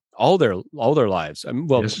ruining all their lives. I mean,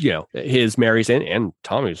 his, Mary's, and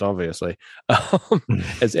Tommy's, obviously.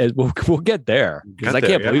 As we'll get there, because I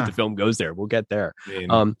can't believe the film goes there. We'll get there.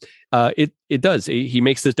 It does. He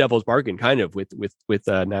makes this devil's bargain kind of with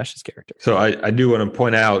Naish's character. So I do want to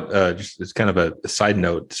point out, just as kind of a side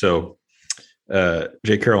note. So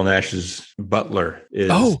J. Carrol Naish's butler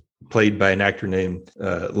is played by an actor named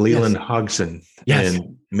Leland Hodgson. Yes.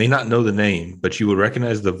 And may not know the name, but you would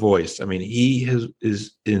recognize the voice. I mean, he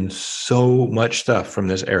is in so much stuff from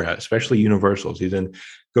this era, especially Universals. He's in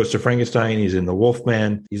Ghost of Frankenstein. He's in The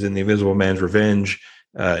Wolfman. He's in The Invisible Man's Revenge.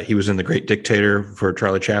 He was in The Great Dictator for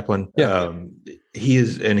Charlie Chaplin. Yeah.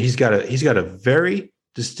 He's got a very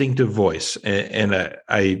distinctive voice, and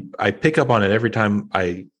I pick up on it every time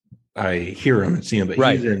I hear him and see him.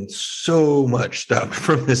 But he's in so much stuff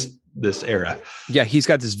from this era. Yeah, he's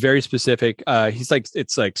got this very specific.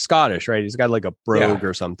 It's like Scottish, right? He's got like a brogue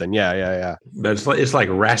or something. Yeah. But it's like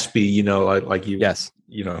raspy, like you. Yes.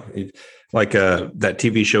 Like that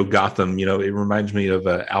TV show Gotham, it reminds me of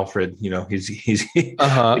Alfred. He's the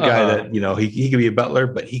guy that he could be a butler,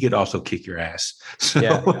 but he could also kick your ass. So.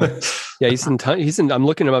 Yeah. He's in. I'm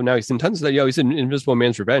looking him up now. He's in tons of that. He's in Invisible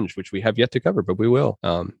Man's Revenge, which we have yet to cover, but we will.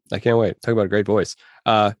 I can't wait. Talk about a great voice.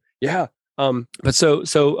 But so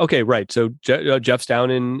okay, right. So Jeff's down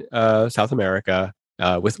in South America.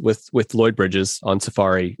 With Lloyd Bridges on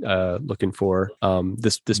safari, looking for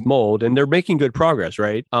this mold, and they're making good progress,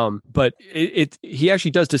 right? But he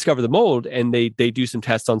actually does discover the mold, and they do some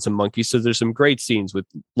tests on some monkeys. So there's some great scenes with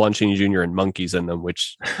Lon Chaney Jr. and monkeys in them,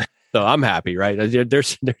 which so I'm happy, right?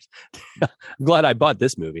 There's I'm glad I bought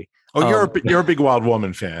this movie. Oh, you're a big Wild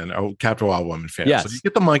Woman fan. Oh, Captain Wild Woman fan. Yes. So you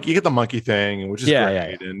get the monkey thing, which is great.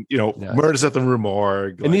 Yeah. And Murders at the Rue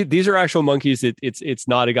Morgue. And these are actual monkeys. It's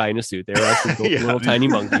not a guy in a suit. They're actually little tiny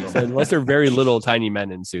monkeys, unless they're very little tiny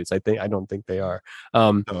men in suits. I don't think they are.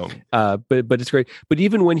 But it's great. But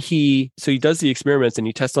even when he does the experiments and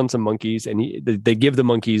he tests on some monkeys, and they give the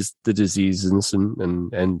monkeys the diseases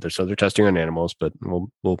and so they're testing on animals, but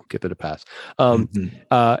we'll give it a pass. And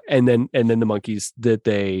then the monkeys that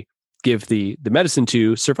they give the medicine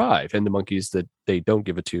to survive, and the monkeys that they don't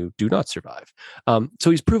give it to do not survive. So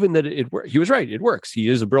he's proven that it works. He was right. It works. He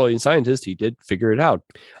is a brilliant scientist. He did figure it out.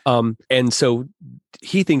 And so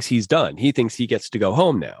he thinks he's done. He thinks he gets to go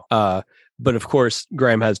home now. But of course,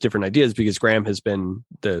 Graham has different ideas, because Graham has been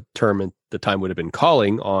the term at the time would have been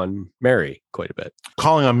calling on Mary quite a bit.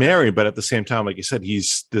 Calling on Mary, but at the same time, like you said,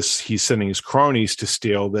 he's sending his cronies to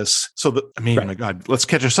steal this. So my God, let's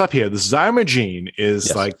catch us up here. The Zymogene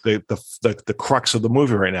is like the crux of the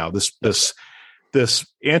movie right now. This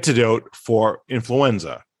antidote for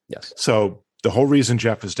influenza. Yes. So the whole reason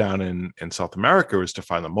Jeff is down in South America is to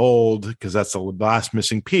find the mold, because that's the last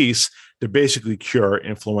missing piece to basically cure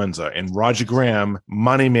influenza. And Roger Graham,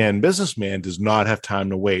 money man, businessman, does not have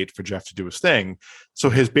time to wait for Jeff to do his thing.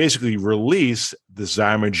 So he's basically released the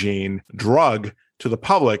Zymogene drug to the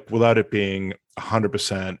public without it being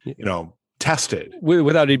 100%, tested.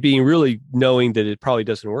 Without it being really knowing that it probably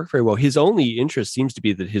doesn't work very well. His only interest seems to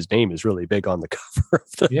be that his name is really big on the cover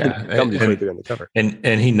of the company's really big on the cover. And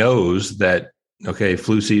he knows that, okay,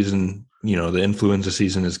 flu season, the influenza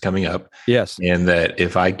season is coming up. Yes. And that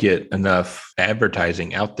if I get enough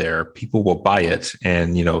advertising out there, people will buy it,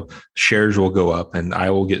 and, shares will go up, and I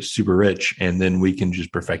will get super rich, and then we can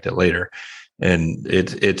just perfect it later. And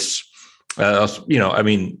it's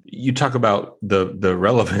you talk about the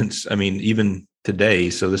relevance. I mean, even today,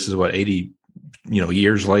 so this is what 80,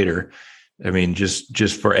 years later. I mean,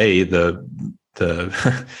 just for the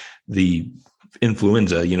the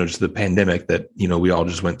influenza, just the pandemic that, we all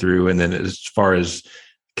just went through. And then as far as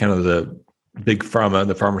kind of the big pharma,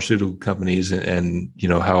 the pharmaceutical companies, and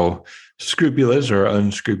how scrupulous or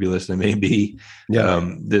unscrupulous they may be.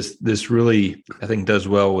 This really, I think, does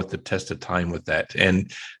well with the test of time with that.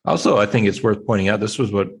 And also, I think it's worth pointing out, this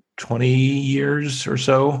was 20 years or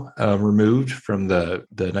so removed from the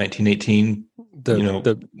 1918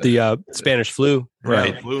 the Spanish flu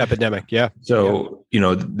epidemic. Yeah. So,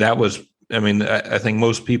 that was, I think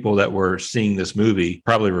most people that were seeing this movie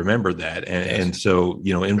probably remember that. And so,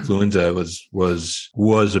 influenza was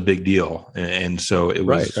a big deal. And so it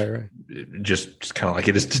was just kind of like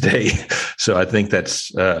it is today. So I think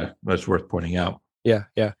that's worth pointing out. Yeah.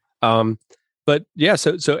 Yeah. But yeah,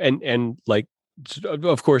 so like,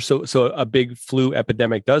 of course, so a big flu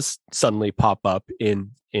epidemic does suddenly pop up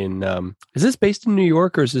in is this based in New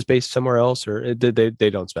York, or is this based somewhere else, or they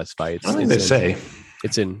don't specify? They say.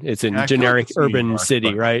 It's in generic urban York,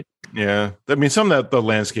 city, right? Yeah, some of the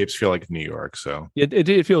landscapes feel like New York. So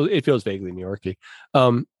it feels vaguely New Yorky.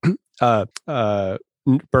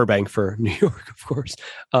 Burbank for New York, of course.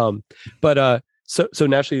 But so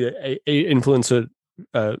naturally, a influenza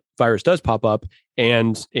virus does pop up,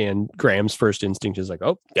 and Graham's first instinct is like,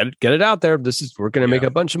 oh, get it out there. We're going to make a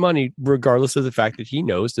bunch of money, regardless of the fact that he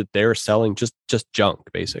knows that they're selling just junk,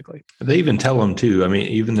 basically. They even tell him too.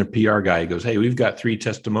 Even their PR guy goes, hey, we've got 3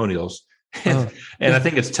 testimonials. And I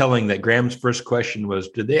think it's telling that Graham's first question was,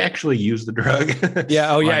 did they actually use the drug?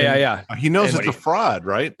 Yeah. Oh, yeah. He knows it's a fraud,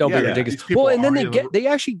 right? Don't be ridiculous. Well, and then they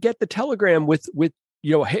actually get the telegram with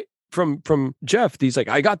hey, from Jeff. He's like,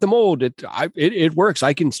 I got the mold. It works.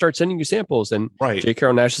 I can start sending you samples. And J.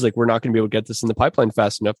 Carrol Naish is like, we're not going to be able to get this in the pipeline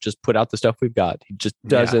fast enough. Just put out the stuff we've got. He just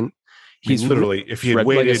doesn't. He's literally, if he had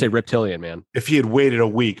waited, like I say, reptilian, man. If he had waited a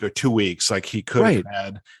week or 2 weeks, like he could have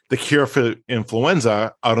had the cure for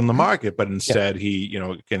influenza out on the market, but instead he,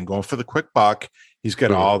 again, going for the quick buck, he's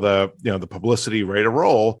got all the, the publicity ready to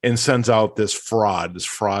roll, and sends out this fraud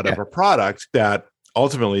of a product that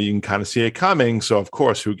ultimately you can kind of see it coming. So of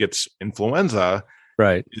course, who gets influenza?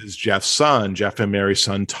 Right. Is Jeff and Mary's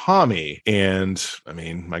son, Tommy. And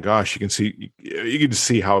my gosh, you can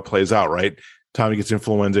see how it plays out, right? Tommy gets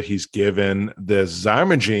influenza. He's given this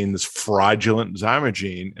Zymogene, this fraudulent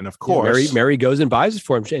Zymogene. And of course, Mary goes and buys it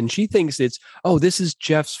for him. And she thinks this is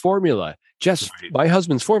Jeff's formula. My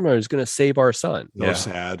husband's formula is going to save our son. So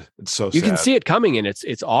sad. It's so sad. You can see it coming, and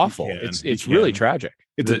it's awful. It's really tragic.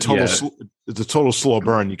 It's a total slow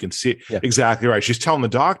burn. You can see it. Yeah. Exactly right. She's telling the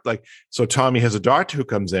doctor, so Tommy has a doctor who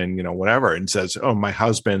comes in, whatever, and says, oh, my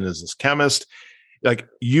husband is this chemist. like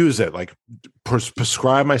use it, like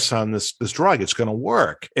prescribe my son this drug. It's going to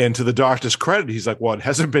work. And to the doctor's credit, he's like, well, it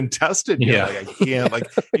hasn't been tested yet. Yeah. Like, I can't,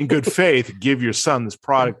 like, in good faith, give your son this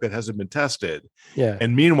product that hasn't been tested. Yeah.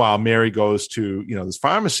 And meanwhile, Mary goes to, this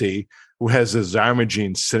pharmacy who has this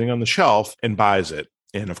Zymogene sitting on the shelf and buys it.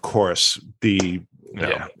 And of course, we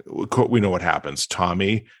know what happens.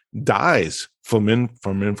 Tommy dies from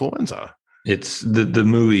influenza. It's the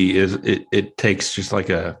movie is it takes just like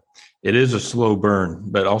it is a slow burn,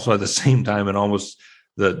 but also at the same time, and almost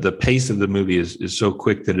the pace of the movie is so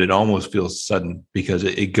quick that it almost feels sudden because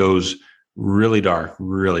it goes really dark,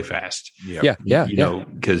 really fast. Yeah.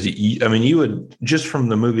 Because you would, just from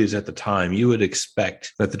the movies at the time, you would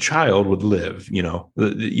expect that the child would live.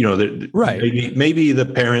 Right. Maybe the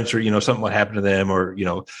parents or something would happen to them, or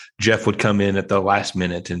Jeff would come in at the last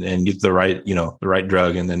minute and get the right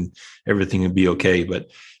drug, and then everything would be okay. But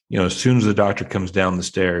as soon as the doctor comes down the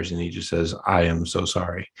stairs and he just says, "I am so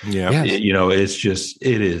sorry." Yeah.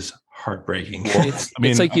 It is heartbreaking.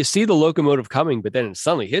 It's like you see the locomotive coming, but then it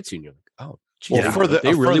suddenly hits you and you're like, oh, geez,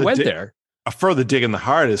 they really went there. A further dig in the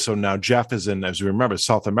heart is, so now Jeff is in, as we remember,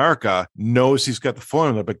 South America, knows he's got the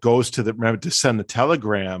formula, but goes to send the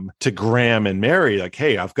telegram to Graham and Mary, like,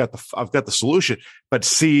 hey, I've got the solution, but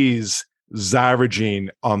sees Zyrogene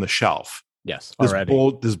on the shelf. Yes,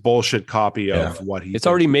 this bullshit copy of what it's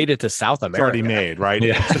already made it to South America. It's already made, right?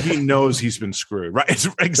 Yeah. So he knows he's been screwed, right? It's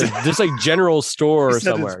exactly just like general store or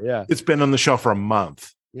somewhere. It's been on the shelf for a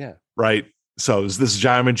month. Yeah. Right. So this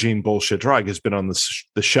Zymogene bullshit drug has been on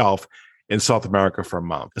the shelf in South America for a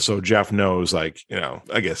month. So Jeff knows, like,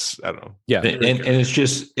 I guess, I don't know. Yeah. And it's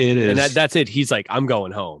just, it is. And that's it. He's like, I'm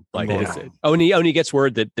going home. Like, that's it. Oh, and he gets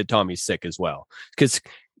word that Tommy's sick as well. Because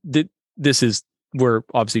we're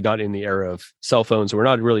obviously not in the era of cell phones. We're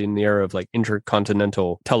not really in the era of like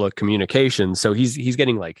intercontinental telecommunications. So he's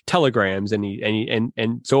getting like telegrams,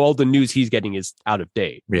 and so all the news he's getting is out of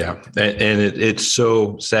date. Yeah. And it's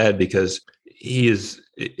so sad because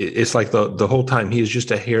it's like the whole time he is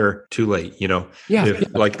just a hair too late,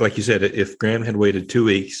 Like you said, if Graham had waited 2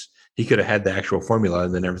 weeks, he could have had the actual formula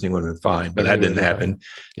and then everything would have been fine, but that didn't happen.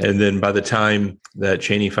 Yeah. And then by the time that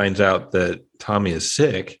Cheney finds out that Tommy is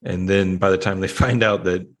sick, and then by the time they find out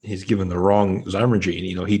that he's given the wrong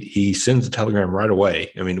Zymogene, he sends a telegram right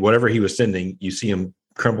away. I mean, whatever he was sending, you see him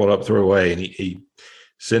crumpled up, throw away, and he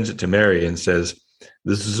sends it to Mary and says,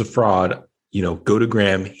 "This is a fraud. Go to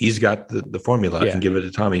Graham. He's got the formula. I can give it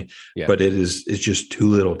to Tommy." Yeah. But it's just too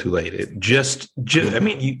little, too late. It just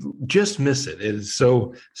you just miss it. It is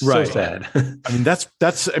so sad. I mean, that's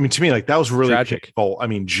to me, like, that was really tragic. Painful. I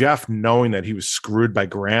mean, Jeff knowing that he was screwed by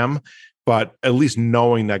Graham, but at least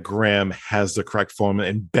knowing that Graham has the correct formula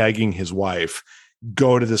and begging his wife,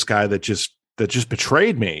 go to this guy that just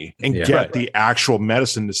betrayed me and get the actual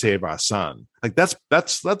medicine to save our son. Like, that's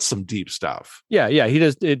some deep stuff. Yeah. He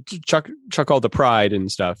does it. Chuck all the pride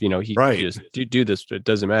and stuff. He just do this. It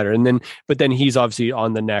doesn't matter. But then he's obviously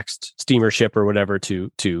on the next steamer ship or whatever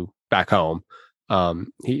to back home.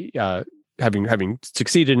 He having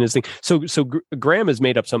succeeded in his thing. So Graham has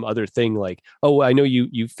made up some other thing like, oh, I know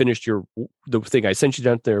you finished the thing I sent you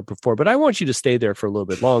down there before, but I want you to stay there for a little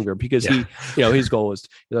bit longer because he, his goal is,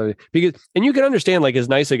 because, and you can understand, like, as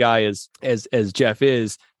nice a guy as Jeff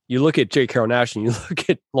is, you look at J. Carrol Naish and you look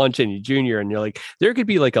at Lon Chaney Jr. and you're like, there could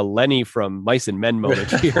be like a Lenny from Mice and Men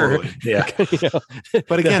moment here. Yeah.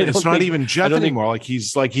 But again, it's not even Jeff anymore. Like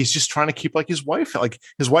he's just trying to keep, like, his wife. Like,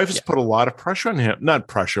 his wife has put a lot of pressure on him. Not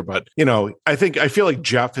pressure, but I feel like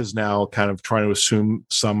Jeff is now kind of trying to assume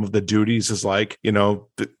some of the duties as, like,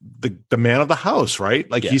 the man of the house,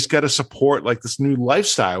 right? Like, he's got to support, like, this new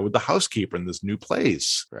lifestyle with the housekeeper in this new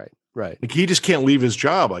place. Right. Like, he just can't leave his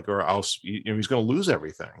job, like, or else he's going to lose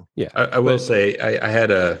everything. Yeah. I will say I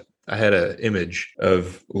had a image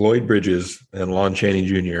of Lloyd Bridges and Lon Chaney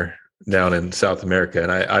Jr. down in South America, and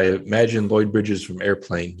I imagine Lloyd Bridges from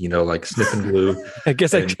Airplane, like sniffing glue, I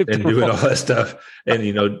guess, and doing all that stuff, and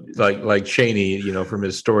like Chaney, from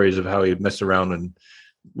his stories of how he messed around and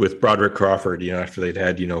with Broderick Crawford, after they'd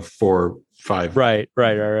had 4, 5, right,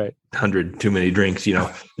 100 too many drinks,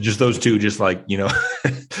 just those two, just like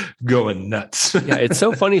going nuts. Yeah, it's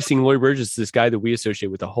so funny seeing Lloyd Bridges, this guy that we associate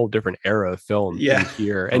with a whole different era of film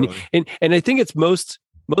here, and I think it's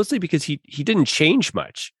mostly because he didn't change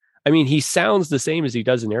much. I mean, he sounds the same as he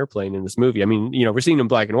does in Airplane in this movie. I mean, we're seeing him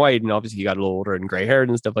black and white, and obviously he got a little older and gray haired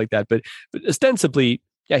and stuff like that. But ostensibly,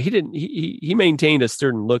 yeah, he didn't. He maintained a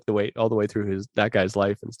certain look all the way through that guy's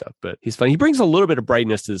life and stuff. But he's funny. He brings a little bit of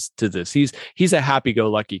brightness to this. He's a happy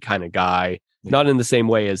go lucky kind of guy, not in the same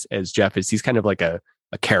way as Jeff is. He's kind of like a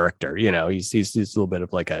a character, he's a little bit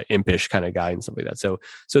of like a impish kind of guy and stuff like that. So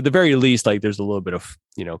at the very least, like there's a little bit of,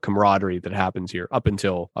 camaraderie that happens here up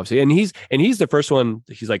until obviously, and he's the first one.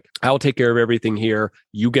 He's like, I'll take care of everything here.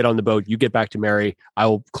 You get on the boat, you get back to Mary.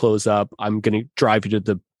 I'll close up. I'm going to drive you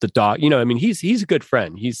to the dock. He's a good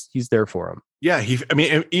friend. He's there for him. Yeah,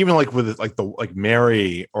 even like with like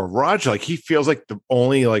Mary or Roger, like he feels like the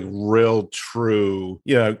only like real true,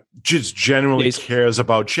 just genuinely cares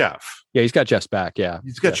about Jeff. Yeah, he's got Jeff's back. Yeah,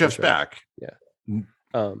 he's got Jeff's back. Yeah.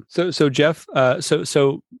 So Jeff,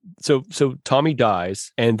 so Tommy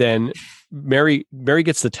dies, and then Mary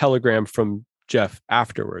gets the telegram from Jeff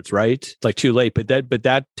afterwards, right? Like too late, but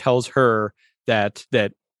that tells her that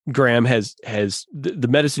Graham has the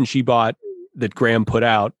medicine she bought that Graham put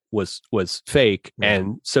out was fake,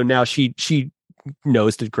 and so now she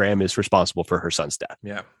knows that Graham is responsible for her son's death.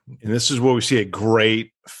 Yeah, and this is where we see a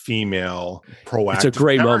great female proactive. It's a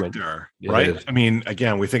great moment, right? I mean,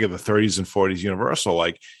 again, we think of the 30s and 40s Universal,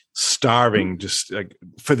 like starving just like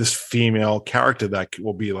for this female character that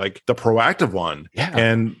will be like the proactive one. Yeah,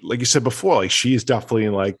 and like you said before, like she's definitely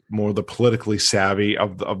like more the politically savvy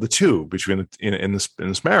of the two between in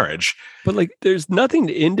this marriage. But like, there's nothing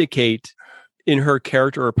to indicate in her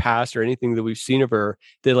character or past or anything that we've seen of her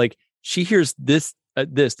that like she hears this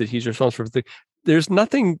that he's responsible for. There's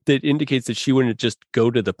nothing that indicates that she wouldn't just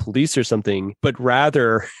go to the police or something, but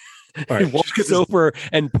rather walks over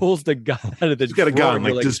and pulls the gun out of the. He's got a gun.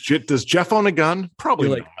 Like, does Jeff own a gun?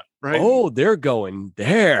 Probably not. Right? Oh, they're going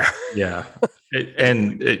there. Yeah,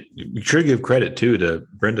 we should give credit too to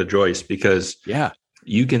Brenda Joyce because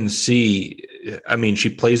you can see. I mean, she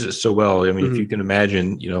plays it so well. I mean, if you can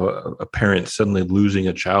imagine, a parent suddenly losing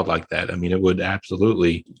a child like that, I mean, it would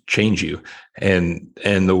absolutely change you. And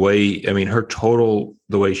the way, I mean, the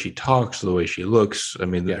way she talks, the way she looks, I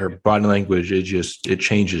mean, her body language, it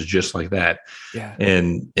changes just like that. Yeah.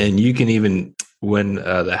 And you can even, when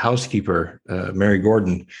the housekeeper, Mary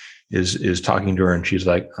Gordon is talking to her and she's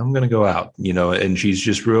like, I'm going to go out, and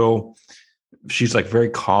she's like very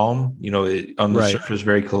calm, on the surface,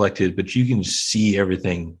 very collected, but you can see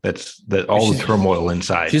everything all the turmoil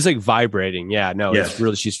inside. She's like vibrating. Yeah, no, It's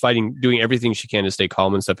really, she's fighting, doing everything she can to stay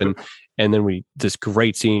calm and stuff. And then this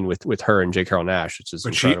great scene with her and J. Carrol Naish, which is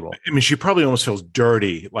incredible. She probably almost feels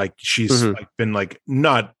dirty. Like she's like been like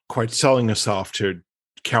not quite selling herself to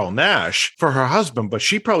Carol Naish for her husband, but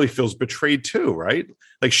she probably feels betrayed too, right?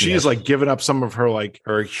 Like she's like given up some of her like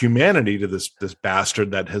her humanity to this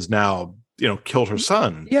bastard that has now killed her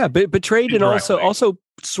son. Yeah, but betrayed and also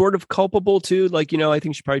sort of culpable too. Like, I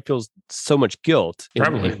think she probably feels so much guilt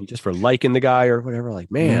probably just for liking the guy or whatever.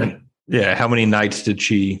 Like, man. Yeah. How many nights did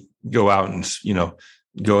she go out and,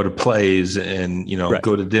 go to plays and,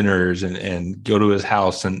 go to dinners and go to his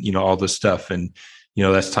house and, all this stuff. And,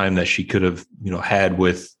 that's time that she could have, had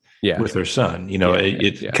with her son,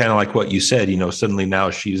 it's kind of like what you said, suddenly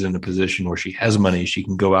now she's in a position where she has money. She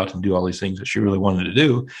can go out and do all these things that she really wanted to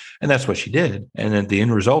do. And that's what she did. And then the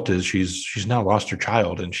end result is she's now lost her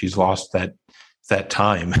child and she's lost that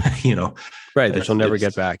time, right. That she'll never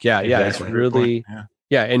get back. Yeah. Exactly. Yeah. It's really,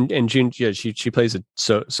 And June, she plays it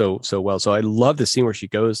so well. So I love the scene where she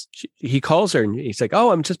goes, he calls her and he's like,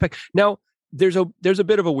 oh, I'm just back now. There's a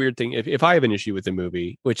bit of a weird thing. If I have an issue with the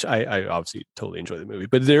movie, which I obviously totally enjoy the movie,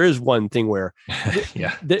 but there is one thing where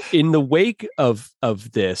in the wake of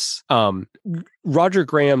this, Roger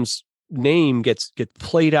Graham's name gets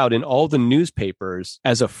played out in all the newspapers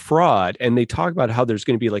as a fraud. And they talk about how there's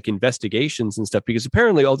going to be like investigations and stuff, because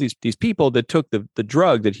apparently all these people that took the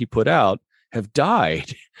drug that he put out have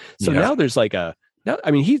died. So now there's like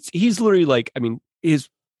he's literally like,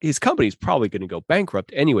 his company's probably going to go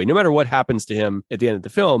bankrupt anyway. No matter what happens to him at the end of the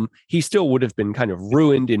film, he still would have been kind of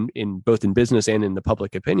ruined in both in business and in the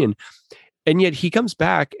public opinion. And yet he comes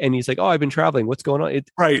back and he's like, "Oh, I've been traveling. What's going on?"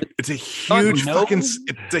 It's a huge fucking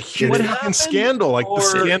scandal. Like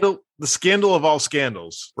the scandal of all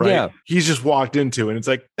scandals, right? Yeah. He's just walked into, and it's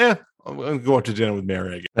like, I'm going to go out to dinner with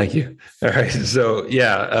Mary again. Thank you. All right. So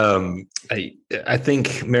I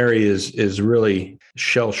think Mary is really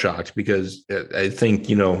shell shocked because I think,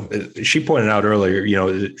 she pointed out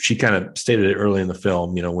earlier, she kind of stated it early in the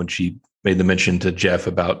film, when she made the mention to Jeff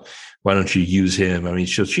about why don't you use him? I mean,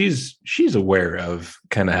 she's aware of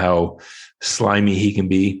kind of how slimy he can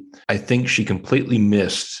be. I think she completely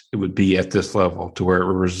missed it would be at this level to where it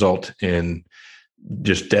would result in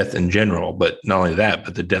just death in general, but not only that,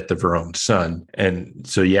 but the death of her own son. And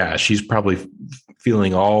so, she's probably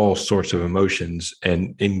feeling all sorts of emotions,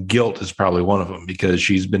 and guilt is probably one of them because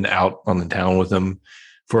she's been out on the town with him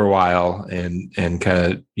for a while and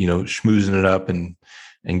kind of, schmoozing it up and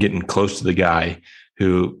getting close to the guy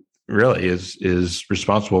who really is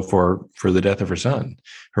responsible for the death of her son,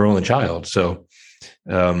 her only child. So,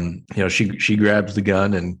 she grabs the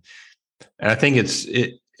gun, and I think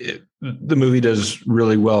the movie does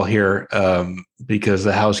really well here, because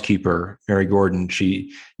the housekeeper, Mary Gordon,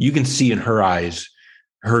 you can see in her eyes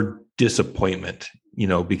her disappointment,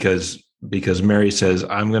 because Mary says,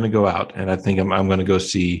 I'm going to go out and I think I'm going to go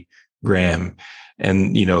see Graham.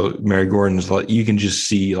 And, Mary Gordon's like, you can just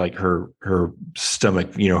see like her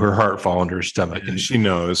stomach, her heart fall into her stomach. And she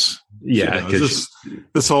knows. Yeah.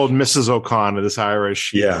 This old Mrs. O'Connor, this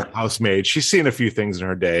Irish housemaid, she's seen a few things in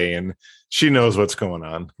her day and she knows what's going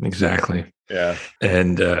on. Exactly. Yeah.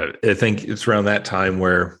 And I think it's around that time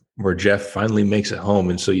where Jeff finally makes it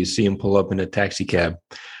home. And so you see him pull up in a taxi cab.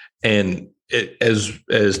 And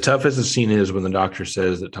as tough as the scene is when the doctor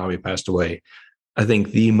says that Tommy passed away, I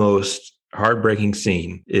think the most heartbreaking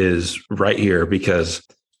scene is right here, because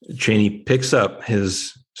Chaney picks up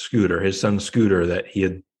his son's scooter that he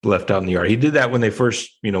had left out in the yard. He did that when he first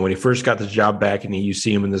got the job back, and you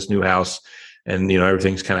see him in this new house, and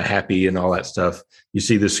everything's kind of happy and all that stuff. You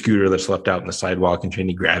see the scooter that's left out in the sidewalk, and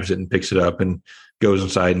Chaney grabs it and picks it up and goes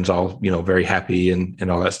inside and is all very happy and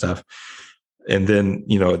all that stuff. And then,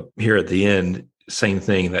 here at the end, same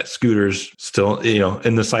thing, that scooter's still,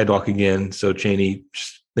 in the sidewalk again. So Chaney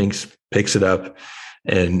picks it up,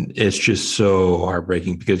 and it's just so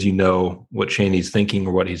heartbreaking, because what Chaney's thinking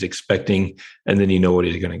or what he's expecting, and then what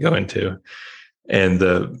he's going to go into. And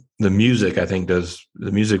the music, I think the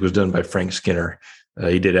music was done by Frank Skinner.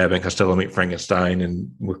 He did Abbott and Costello Meet Frankenstein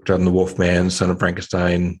and worked on The Wolfman, Son of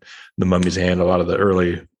Frankenstein, The Mummy's Hand, a lot of the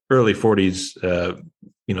early 40s,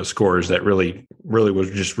 scores that really was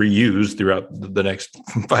just reused throughout the next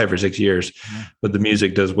 5 or 6 years. Mm-hmm. But the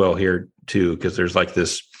music does well here too, because there's like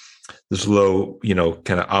this low,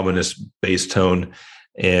 kind of ominous bass tone.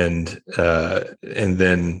 And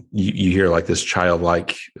then you hear like this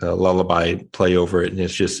childlike lullaby play over it. And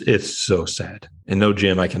it's so sad. And no,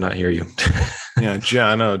 Jim, I cannot hear you. Yeah.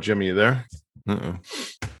 Jimmy, you there? Uh-uh.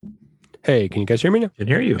 Hey, can you guys hear me now? Can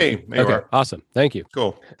hear you. Hey, okay, awesome. Thank you.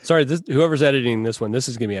 Cool. Sorry, whoever's editing this one, this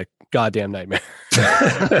is going to be a goddamn nightmare.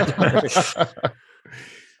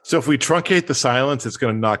 So if we truncate the silence, it's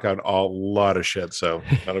going to knock out a lot of shit. So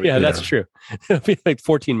that's true. It'll be like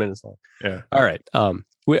 14 minutes long. Yeah. All right.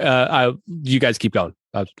 You guys keep going.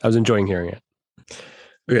 I was enjoying hearing it.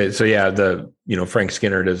 Okay. So yeah, Frank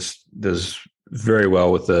Skinner does very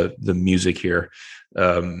well with the music here.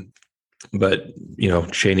 But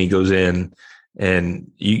Chaney goes in,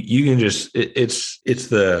 and you can just it's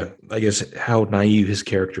I guess how naive his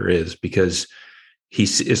character is, because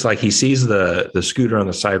it's like he sees the scooter on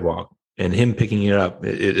the sidewalk, and him picking it up,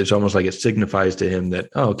 it's almost like it signifies to him that,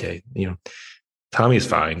 oh, okay, Tommy's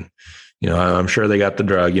fine. I'm sure they got the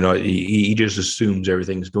drug. He just assumes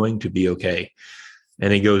everything's going to be okay.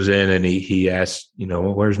 And he goes in and he asks,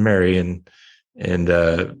 well, where's Mary? And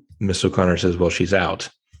Miss O'Connor says, well, she's out.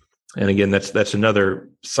 And again, that's another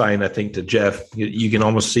sign, I think, to Jeff. You can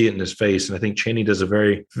almost see it in his face. And I think Chaney does a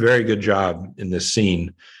very, very good job in this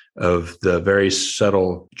scene of the very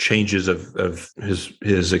subtle changes of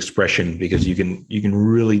his expression, because you can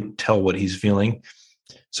really tell what he's feeling.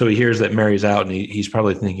 So he hears that Mary's out, and he's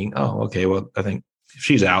probably thinking, oh, okay, well, I think if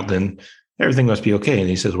she's out, then everything must be okay. And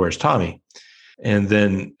he says, where's Tommy? And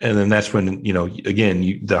then that's when,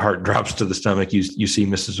 again, the heart drops to the stomach. You see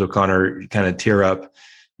Mrs. O'Connor kind of tear up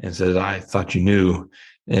and says, I thought you knew.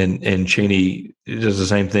 And Chaney does the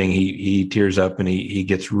same thing. He tears up, and he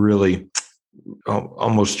gets really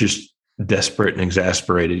almost just desperate and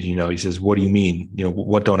exasperated. He says, what do you mean?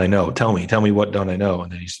 What don't I know? Tell me, what don't I know?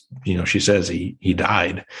 And then she says he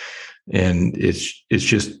died. And it's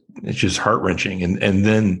just heart-wrenching. And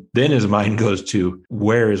then his mind goes to,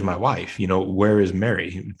 where is my wife? Where is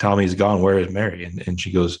Mary? Tommy's gone. Where is Mary? And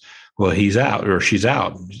she goes, well, he's out, or she's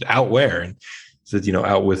out. Out where? And says,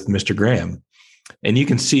 out with Mr. Graham. And you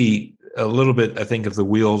can see a little bit, I think, of the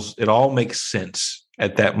wheels. It all makes sense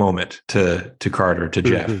at that moment to Carter, to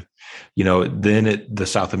Jeff. Mm-hmm. Then the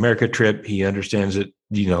South America trip, he understands it,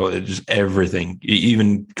 it just everything,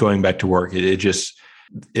 even going back to work,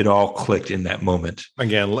 it all clicked in that moment.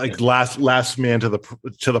 Again, like last man to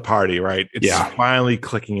the party, right? It's finally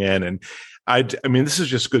clicking in. And I mean, this is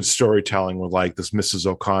just good storytelling with like this Mrs.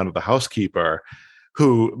 O'Connor, the housekeeper,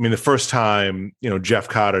 who, the first time, Jeff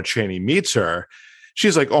Carter Chaney meets her,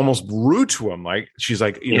 she's like almost rude to him. Like she's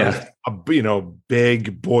like, a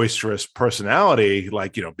big boisterous personality,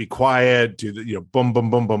 like, be quiet, do the, boom, boom,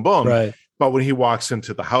 boom, boom, boom. Right. But when he walks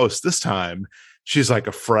into the house this time, she's like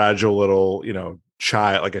a fragile little,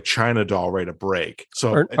 child, like a China doll ready to break.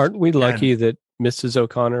 So aren't we lucky that Mrs.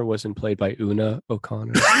 O'Connor wasn't played by Una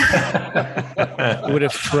O'Connor. It would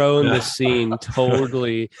have thrown the scene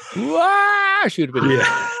totally. Wah! She would have been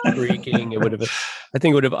freaking. It would have. I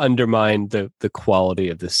think it would have undermined the quality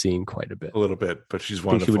of the scene quite a bit. A little bit, but she's I think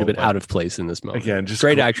wonderful. she would have been out of place in this moment. Again, just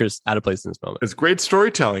great actress, out of place in this moment. It's great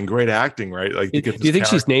storytelling, great acting, right? Like, Do you think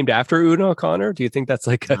she's named after Una O'Connor? Do you think that's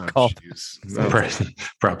like a call?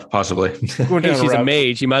 Possibly. Hey, she's a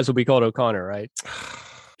maid. She might as well be called O'Connor, right?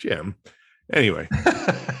 Jim. Anyway.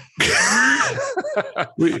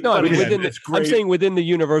 No, I mean I'm saying within the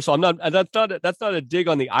Universal. I'm not. That's not a dig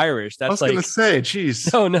on the Irish. That's I was going to say,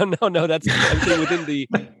 geez. No. That's I'm saying within the.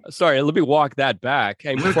 Sorry, let me walk that back.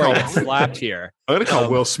 Hey, before I get slapped here, I'm going to call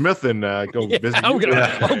Will Smith and go visit. I'll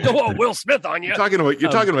go all Will Smith on you.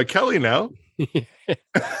 You're talking about Kelly now.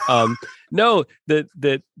 No,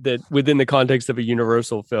 that within the context of a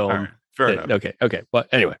Universal film. Right, fair enough. Okay. Well,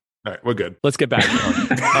 anyway. All right, we're good. Let's get back.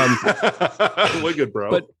 We're good,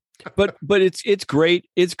 bro. But it's great.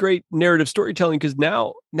 It's great narrative storytelling because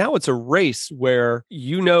now it's a race where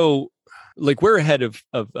like we're ahead of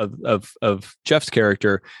Jeff's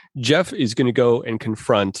character. Jeff is going to go and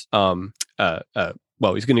confront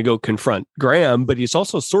he's going to go confront Graham, but he's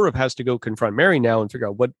also sort of has to go confront Mary now and figure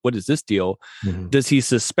out what is this deal? Mm-hmm. Does he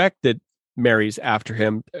suspect that Mary's after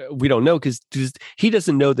him? We don't know because he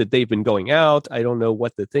doesn't know that they've been going out. I don't know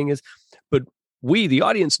what the thing is, but we, the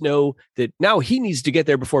audience, know that now he needs to get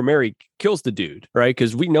there before Mary kills the dude, right?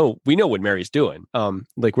 Because we know what Mary's doing.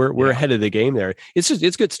 Like we're ahead of the game there.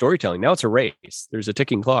 It's good storytelling. Now it's a race. There's a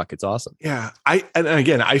ticking clock. It's awesome. Yeah.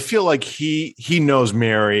 I feel like he knows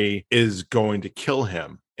Mary is going to kill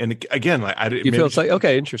him. And again, like you feel it's like,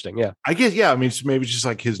 okay, interesting. Yeah. I guess, yeah. I mean, maybe it's just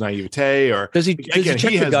like his naivete or does he check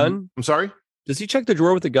the gun? I'm sorry? Does he check the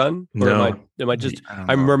drawer with the gun? Or no. Am I just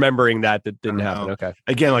I'm remembering that didn't happen. Know. Okay.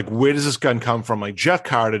 Again, like where does this gun come from? Like Jeff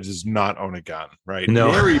Carter does not own a gun, right?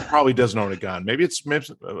 No. Mary probably doesn't own a gun. Maybe it's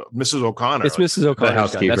Mrs. O'Connor. It's Mrs.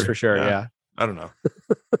 O'Connor's gun, that's for sure. Yeah. I don't know.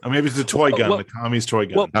 Or maybe it's a toy gun, the Tommy's toy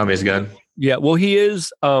gun. Tommy's gun. Yeah. Well, he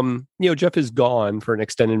is Jeff is gone for an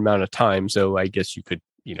extended amount of time. So I guess you could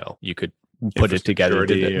put it together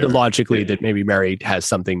logically that maybe Mary has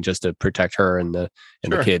something just to protect her and the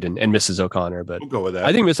kid and Mrs. O'Connor. But we'll go with that.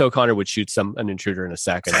 I think Miss O'Connor would shoot an intruder in a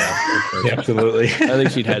second. Absolutely. I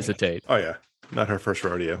think she'd hesitate. Oh yeah. Not her first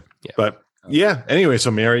rodeo. Yeah. But yeah. Anyway,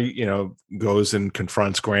 so Mary, goes and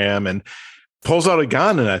confronts Graham and pulls out a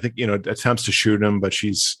gun and I think, attempts to shoot him, but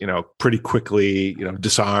she's, pretty quickly,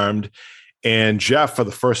 disarmed. And Jeff, for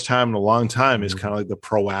the first time in a long time, is kind of like the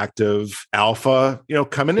proactive alpha,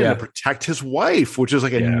 coming in to protect his wife, which is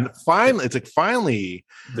like finally,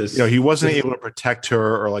 he wasn't able to protect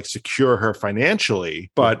her or like secure her financially.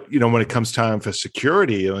 But, when it comes time for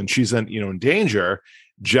security and she's in danger,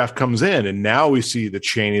 Jeff comes in and now we see the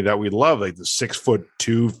Chaney that we love, like the 6'2",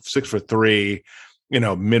 6'3",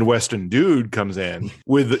 Midwestern dude comes in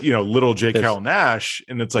with, little J. Carrol Nash.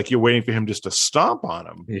 And it's like, you're waiting for him just to stomp on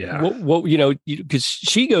him. Yeah. Well, because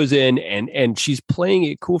she goes in and she's playing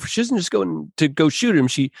it cool. She doesn't just go to go shoot him.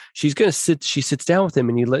 She's going to she sits down with him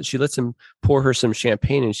and she lets him pour her some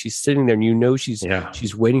champagne and she's sitting there and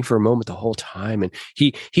she's waiting for a moment the whole time. And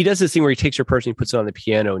he does this thing where he takes her purse and he puts it on the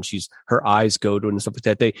piano and her eyes go to it and stuff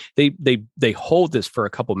like that. They hold this for a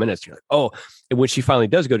couple minutes. You're like, oh, and when she finally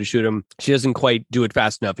does go to shoot him, she doesn't quite do it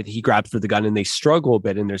fast enough. And he grabs for the gun and they struggle a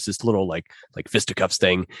bit. And there's this little like fisticuffs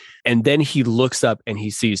thing. And then he looks up and he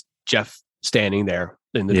sees Jeff standing there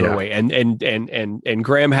in the doorway. And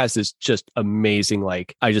Graham has this just amazing,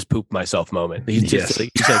 like, I just pooped myself moment. He's just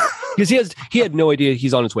he's like, because he had no idea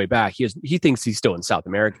he's on his way back. He thinks he's still in South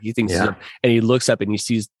America. He thinks, and he looks up and he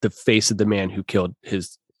sees the face of the man who killed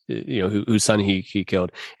his, whose son he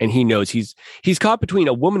killed. And he knows he's caught between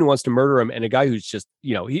a woman who wants to murder him and a guy who's just,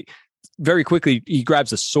 he very quickly, he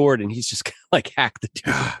grabs a sword and he's just like hack the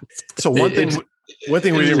dude. So one thing we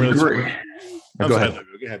didn't really agree. Go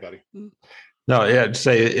ahead, buddy. No, yeah, I'd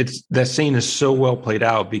say that scene is so well played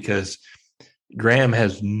out because Graham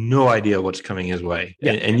has no idea what's coming his way.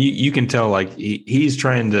 Yeah. And you can tell like he's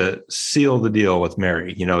trying to seal the deal with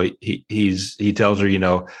Mary. He tells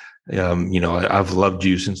her, I've loved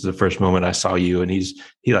you since the first moment I saw you. And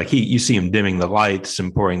you see him dimming the lights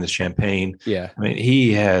and pouring the champagne. Yeah. I mean,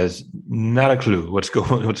 he has not a clue what's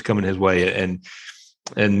coming his way.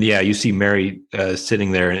 And yeah, you see Mary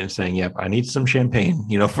sitting there and saying, "Yep, I need some champagne,"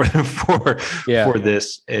 for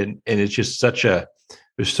this, and it's just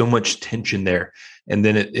there's so much tension there, and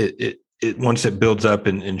then it once it builds up,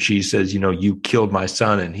 and she says, "You killed my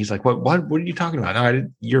son," and he's like, "What are you talking about? No,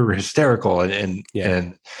 you're hysterical," and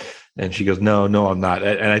she goes, "No, I'm not,"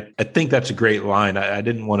 and I think that's a great line. I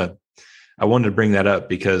wanted to bring that up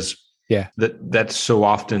because Yeah. That's so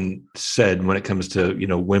often said when it comes to,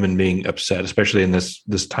 women being upset, especially in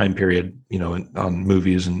this time period, on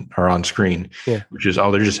movies or on screen, which is,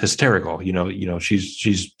 they're just hysterical.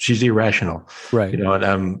 She's irrational. Right. And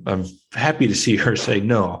I'm happy to see her say,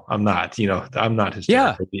 no, I'm not, I'm not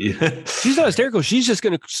hysterical. Yeah. She's not hysterical. She's just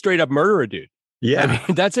going to straight up murder a dude. Yeah. I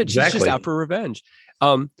mean, that's it. Exactly. She's just out for revenge.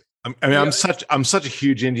 I'm such a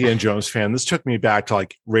huge Indiana Jones fan. This took me back to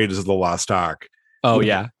like Raiders of the Lost Ark. Oh,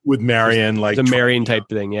 with Marion, like the Marion type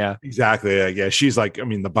thing. Yeah, exactly. Yeah, she's like,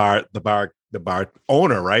 the bar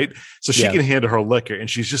owner, right? So she can handle her liquor, and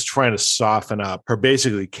she's just trying to soften up her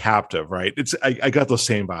basically captive, right? I got those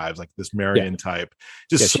same vibes, like this Marion type,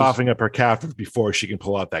 just softening up her captive before she can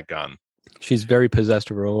pull out that gun. She's very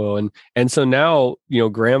possessed of her will, and so now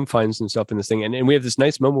Graham finds himself in this thing, and we have this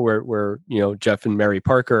nice moment where Jeff and Mary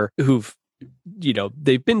Parker, who've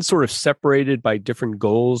they've been sort of separated by different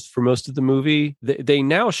goals for most of the movie. They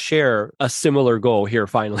now share a similar goal here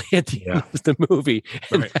finally at the end of the movie.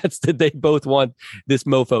 And that's that they both want this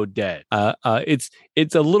mofo dead. It's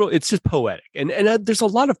just poetic. And there's a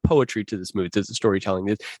lot of poetry to this movie, to the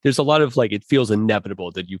storytelling. There's a lot of like, it feels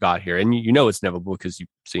inevitable that you got here. And it's inevitable because you've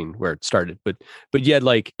seen where it started. But yet,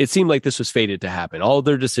 like, it seemed like this was fated to happen. All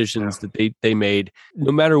their decisions that they made,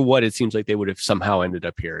 no matter what, it seems like they would have somehow ended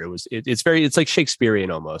up here. It's like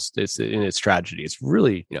Shakespearean almost. It's in its tragedy. It's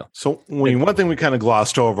really, So one thing we kind of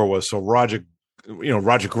glossed over was, Roger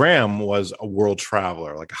Graham was a world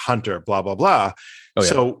traveler, like a hunter, blah, blah, blah. Oh, yeah.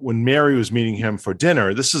 So when Mary was meeting him for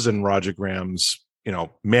dinner, this is in Roger Graham's,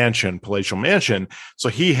 mansion, palatial mansion. So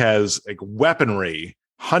he has like weaponry,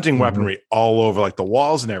 hunting weaponry all over like the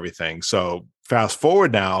walls and everything. So fast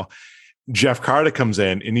forward now, Jeff Carter comes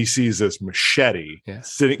in and he sees this machete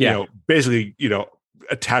sitting, basically,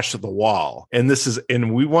 attached to the wall. And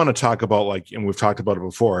we want to talk about, like, and we've talked about it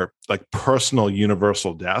before, like personal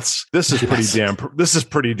universal deaths. This is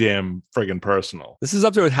pretty damn friggin' personal. This is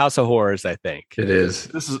up there with House of Horrors, I think. It is.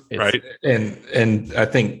 Right. And I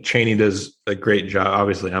think Chaney does a great job.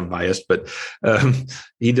 Obviously I'm biased, but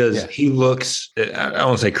he does, he looks, I don't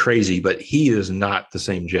want to say crazy, but he is not the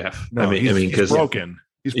same Jeff. No, he's broken.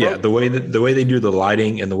 He's broken. The way they do the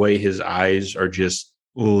lighting and the way his eyes are just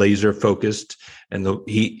laser focused, and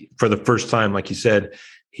for the first time, like you said,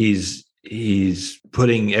 he's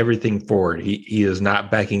putting everything forward. He is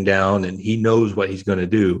not backing down, and he knows what he's going to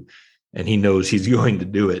do, and he knows he's going to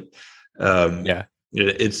do it.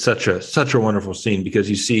 It's such a wonderful scene because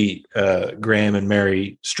you see Graham and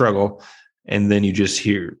Mary struggle, and then you just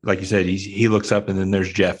hear, like you said, he looks up, and then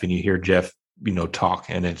there's Jeff, and you hear Jeff talk,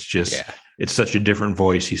 and it's just it's such a different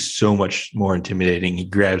voice. He's so much more intimidating. He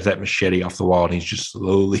grabs that machete off the wall and he's just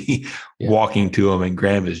slowly walking to him. And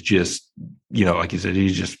Graham is just, like you said,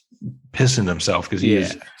 he's just pissing himself because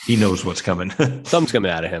he knows what's coming. Something's coming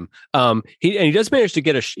out of him. He does manage to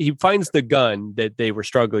get he finds the gun that they were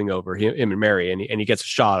struggling over, him and Mary, and he gets a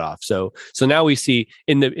shot off. So now we see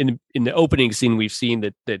in the opening scene, we've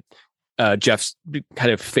seen that Jeff's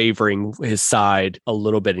kind of favoring his side a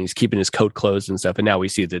little bit, and he's keeping his coat closed and stuff. And now we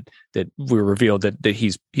see that we're revealed that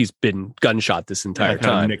he's been gunshot this entire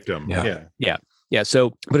time. Nicked him. Yeah.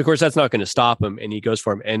 So, but of course, that's not going to stop him, and he goes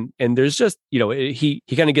for him. And there's just he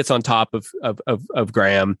kind of gets on top of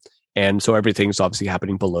Graham, and so everything's obviously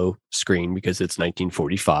happening below screen because it's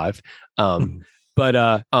 1945.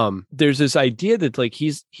 But there's this idea that like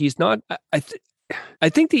he's not. I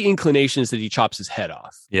think the inclination is that he chops his head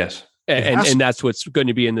off. Yes. And that's what's going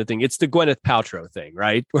to be in the thing. It's the Gwyneth Paltrow thing,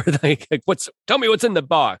 right? Where like tell me what's in the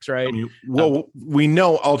box, right? I mean, we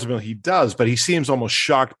know ultimately he does, but he seems almost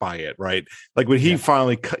shocked by it, right? Like when he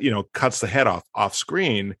finally cuts the head off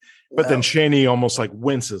screen, but then Chaney almost like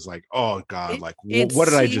winces, like, oh God, what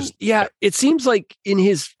did I just? Yeah, it seems like in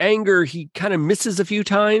his anger, he kind of misses a few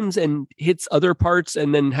times and hits other parts,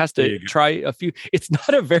 and then has to try a few. It's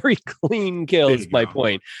not a very clean kill. Is my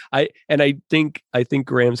point. I think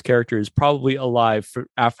Graham's character is probably alive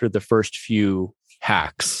after the first few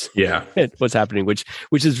hacks. Yeah, what's happening, which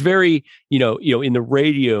is very in the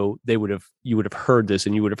radio you would have heard this,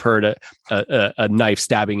 and you would have heard a knife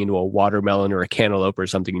stabbing into a watermelon or a cantaloupe or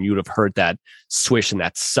something, and you would have heard that swish and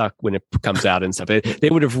that suck when it comes out and stuff. They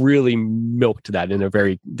would have really milked that in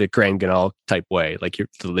the Grand Guignol type way, like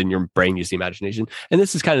in your brain use the imagination. And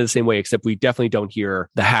this is kind of the same way, except we definitely don't hear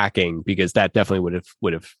the hacking, because that definitely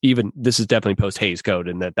would have even, this is definitely post Hays Code,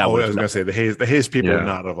 and that I was going to say the Hays people would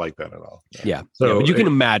not have liked that at all. Yeah. So but you can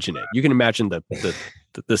imagine it. You can imagine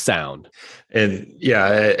the sound. And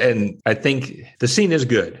and I think the scene is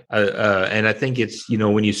good. And I think it's,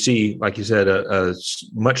 when you see, like you said, a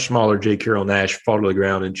much smaller J. Carrol Naish fall to the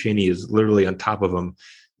ground and Chaney is literally on top of him,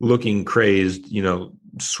 looking crazed,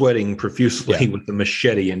 sweating profusely with the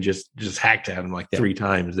machete and just hacked at him like 3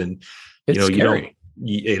 times. And it's scary.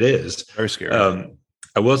 It is very scary.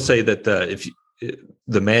 I will say that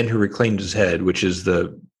the Man Who Reclaimed His Head, which is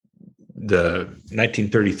the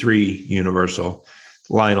 1933 Universal,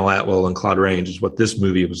 Lionel Atwill and Claude Rains, is what this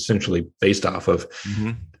movie was essentially based off of.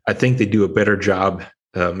 Mm-hmm. I think they do a better job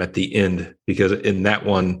at the end, because in that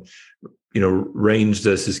one, Rains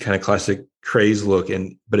does his kind of classic craze look,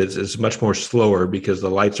 but it's much more slower because the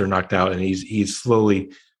lights are knocked out, and he's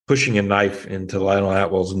slowly pushing a knife into Lionel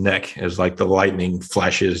Atwill's neck as like the lightning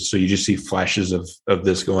flashes. So you just see flashes of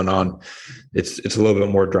this going on. It's a little bit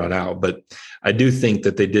more drawn out, but I do think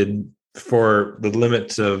that they did, for the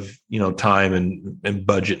limits of time and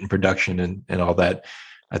budget and production and all that,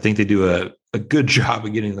 I think they do a good job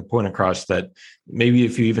of getting the point across that maybe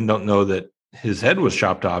if you even don't know that his head was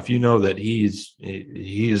chopped off, that he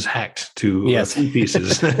is hacked to a few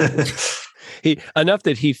pieces. Enough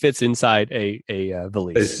that he fits inside a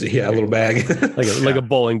valise. A little bag, like a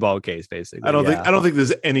bowling ball case, basically. I don't think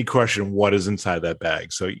there's any question what is inside that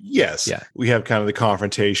bag. So yes, we have kind of the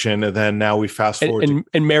confrontation, and then now we fast forward,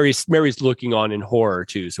 and Mary's looking on in horror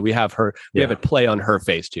too. So we have her, we have it play on her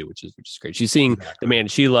face too, which is great. She's seeing the man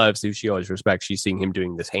she loves, who she always respects. She's seeing him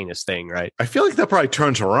doing this heinous thing, right? I feel like that probably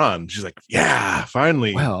turns her on. She's like, yeah,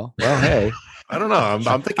 finally. Well, hey. I don't know.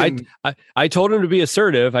 I'm thinking. I told him to be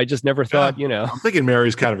assertive. I just never thought, I'm thinking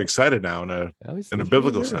Mary's kind of excited now in a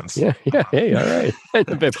biblical sense. Yeah. Hey, all right.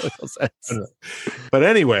 In a biblical sense. But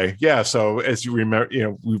anyway, so as you remember,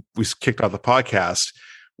 we kicked off the podcast.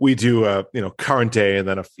 We do a current day and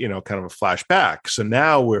then a kind of a flashback. So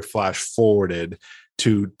now we're flash forwarded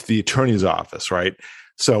to the attorney's office, right?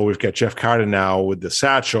 So we've got Jeff Carter now with the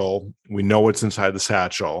satchel. We know what's inside the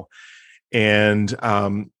satchel. And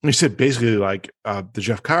he said basically like the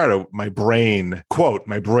Jeff Carter, my brain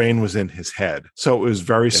was in his head. So it was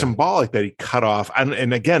very symbolic that he cut off.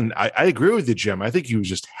 And again, I agree with you, Jim. I think he was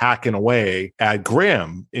just hacking away at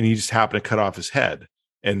Graham and he just happened to cut off his head.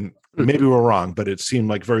 And maybe we're wrong, but it seemed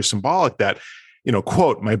like very symbolic that,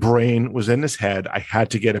 quote, my brain was in his head. I had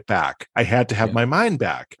to get it back. I had to have my mind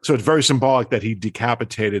back. So it's very symbolic that he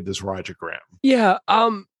decapitated this Roger Graham. Yeah.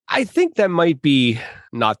 I think that might be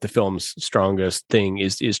not the film's strongest thing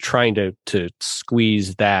is trying to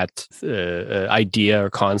squeeze that idea or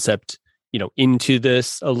concept, into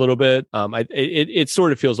this a little bit. It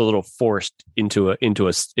sort of feels a little forced into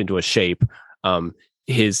a shape.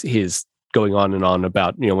 His going on and on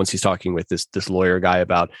about, once he's talking with this lawyer guy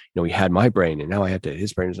about, he had my brain and now I have to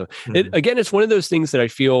his brain. So again, it's one of those things that I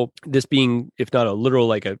feel this being, if not a literal,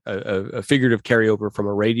 like a figurative carryover from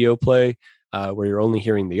a radio play, where you're only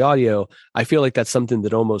hearing the audio, I feel like that's something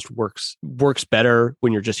that almost works better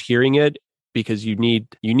when you're just hearing it, because you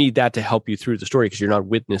need that to help you through the story, because you're not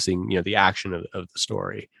witnessing, the action of the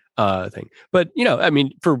story thing. But, I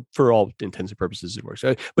mean, for all intents and purposes, it works.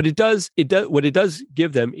 But it does what it does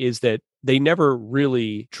give them is that they never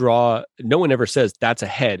really draw, no one ever says that's a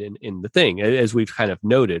head in the thing, as we've kind of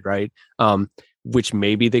noted, right? Which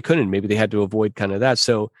maybe they couldn't, maybe they had to avoid kind of that.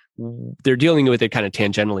 So they're dealing with it kind of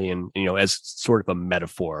tangentially and, as sort of a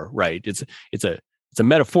metaphor, right? It's a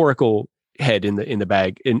metaphorical head in the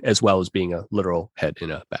bag, as well as being a literal head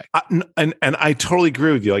in a bag. And I totally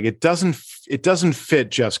agree with you. Like it doesn't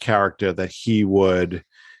fit Jeff's character that he would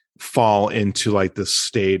fall into like this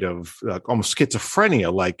state of like almost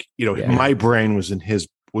schizophrenia. Like, my brain was in his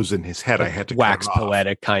head. Like I had to wax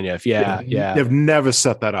poetic kind of. Yeah. They've never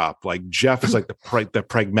set that up. Like Jeff is like the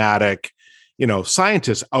pragmatic,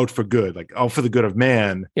 scientist out for good, like out for the good of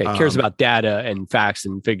man. Yeah, he cares about data and facts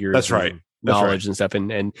and figures. That's right. Knowledge and stuff,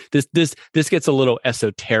 and this gets a little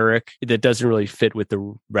esoteric. That doesn't really fit with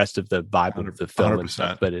the rest of the vibe of the film and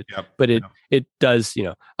stuff. But it does.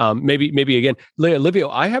 Maybe again, Olivia.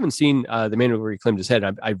 I haven't seen The Man Who Reclaimed His Head.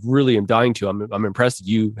 I really am dying to. I'm impressed that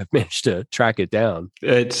you have managed to track it down.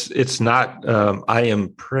 It's not. I am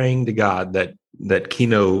praying to God that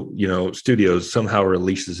Kino, Studios somehow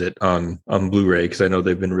releases it on Blu-ray, because I know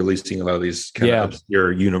they've been releasing a lot of these kind of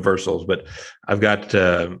obscure Universals, but I've got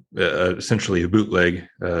essentially a bootleg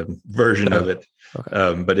version of it.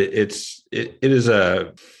 Okay. But it is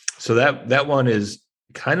so that one is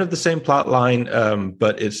kind of the same plot line,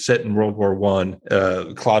 but it's set in World War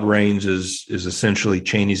I. Claude Rains is essentially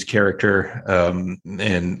Chaney's character,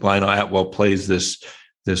 and Lionel Atwill plays this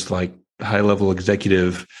like high level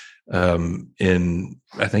executive basically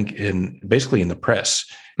in the press.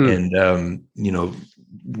 And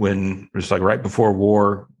when it's like right before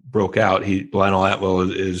war broke out, Lionel Atwill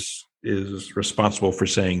is is responsible for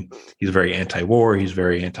saying he's very anti-war, he's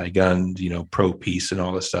very anti-gun, pro-peace and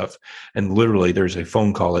all this stuff. And literally there's a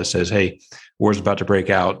phone call that says, hey, war's about to break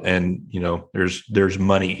out, and there's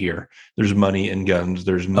money here. There's money in guns,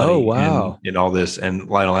 there's money in all this, and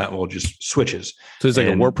Lionel Atwill just switches. So he's like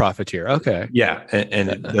a war profiteer. Okay. Yeah, and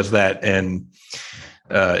it does that. And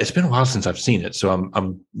it's been a while since I've seen it, so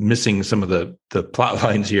I'm missing some of the plot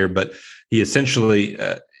lines here, but he essentially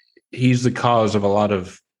he's the cause of a lot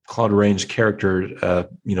of Claude Rains' character,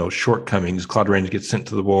 shortcomings. Claude Rains gets sent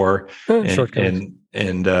to the war, and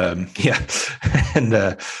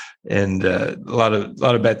a lot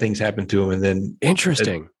of bad things happen to him. And then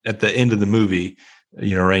interesting at the end of the movie,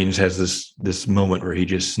 Rains has this moment where he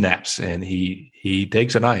just snaps and he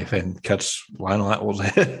takes a knife and cuts Lionel Atwill's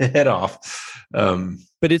head off.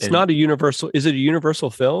 But it's not a Universal. Is it a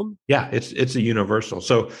Universal film? Yeah, it's a Universal.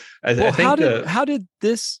 So I think how did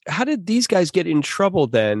these guys get in trouble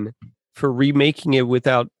then for remaking it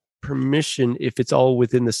without permission if it's all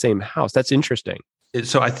within the same house? That's interesting.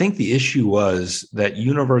 So I think the issue was that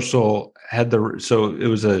Universal had it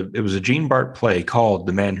was a Gene Bart play called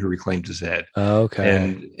The Man Who Reclaimed His Head.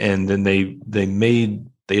 Okay. And then they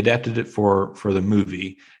adapted it for the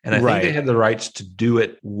movie, and I think they had the rights to do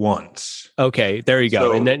it once. Okay, there you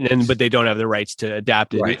go. So, but they don't have the rights to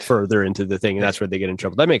adapt it further into the thing, and that's where they get in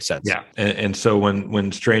trouble. That makes sense. Yeah, and so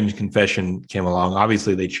when Strange Confession came along,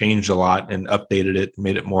 obviously they changed a lot and updated it,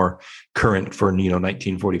 made it more current for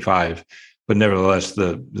 1945. But nevertheless,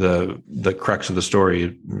 the crux of the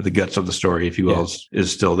story, the guts of the story, if you will,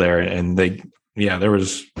 is still there. And there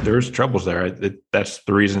was troubles there. That's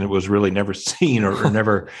the reason it was really never seen or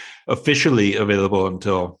never officially available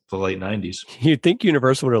until the late 90s. You'd think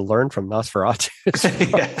Universal would have learned from Nosferatu's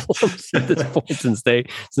problems at this point,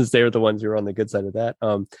 since they were the ones who were on the good side of that.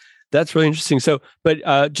 That's really interesting. So,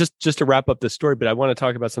 but just to wrap up the story, but I want to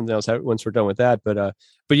talk about something else once we're done with that. But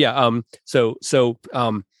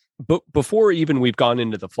But before even we've gone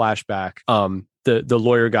into the flashback, the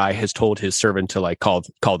lawyer guy has told his servant to like call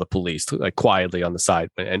the police quietly on the side,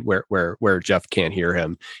 and where Jeff can't hear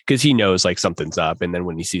him, because he knows like something's up. And then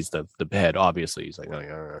when he sees the head, obviously he's like,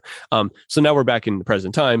 oh yeah. So now we're back in the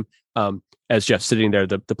present time. As Jeff's sitting there,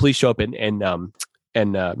 the police show up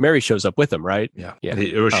and Mary shows up with him, right? Yeah.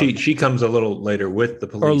 Or she comes a little later with the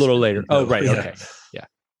police, or a little later. Oh, right. Yeah. Okay.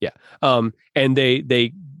 Yeah. And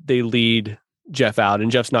they lead Jeff out,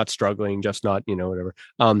 and Jeff's not struggling. Jeff's not, whatever.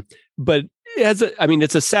 But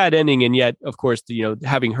it's a sad ending. And yet, of course,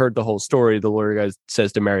 having heard the whole story, the lawyer guy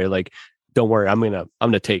says to Mary, like, don't worry, I'm going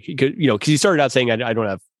to take, because he started out saying,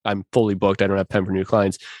 I'm fully booked. I don't have time for new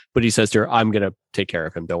clients, but he says to her, I'm going to take care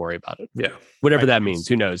of him. Don't worry about it. Yeah. Whatever that means.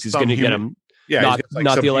 Who knows? He's going to get him. Yeah.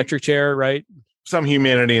 Not the electric chair, right? Some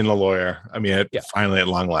humanity in the lawyer. I mean, finally at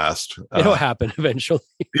long last. It'll happen eventually.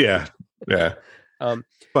 Yeah. Yeah.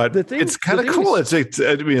 But it's kind of cool. It's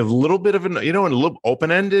a little bit of a little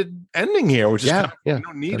open-ended ending here, which is no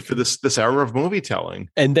need for this era of movie telling.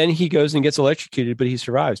 And then he goes and gets electrocuted, but he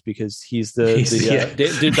survives because he's the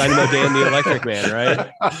Dynamo Dan, the Electric Man,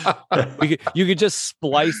 right? You could just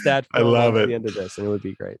splice that. I love it. At the end of this, and it would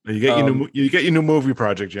be great. You get your new movie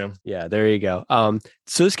project, Jim. Yeah, there you go.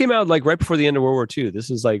 So this came out like right before the end of World War II. This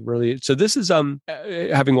is like really. So this is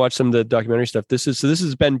having watched some of the documentary stuff. This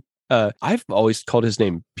has been. I've always called his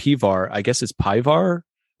name Pivar. I guess it's Pivar.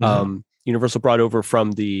 Mm-hmm. Universal brought over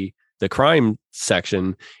from the crime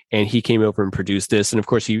section, and he came over and produced this. And of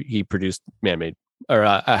course, he produced Man-Made or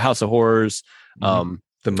a House of Horrors,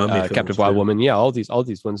 the Mummy, Captive Wild Woman. Yeah, all these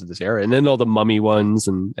ones of this era, and then all the Mummy ones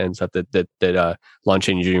and stuff that Lon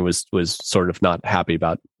Chaney Jr. was sort of not happy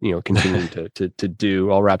about, continuing to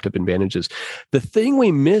do, all wrapped up in bandages. The thing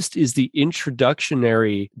we missed is the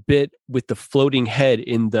introductionary bit with the floating head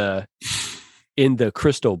in the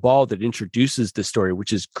crystal ball that introduces the story,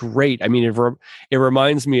 which is great. I mean, it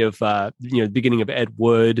reminds me of the beginning of Ed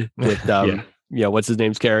Wood with what's his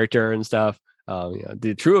name's character and stuff.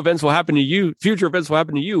 The true events will happen to you. Future events will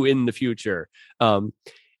happen to you in the future.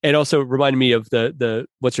 And also reminded me of the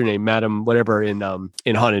what's her name, Madam whatever in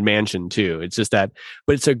Haunted Mansion too. It's just that,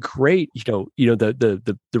 but it's a great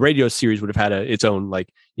the radio series would have had its own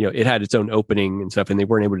it had its own opening and stuff, and they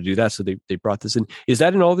weren't able to do that, so they brought this in. Is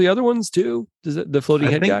that in all the other ones too? Does the floating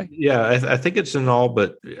head guy? Yeah, I think it's in all,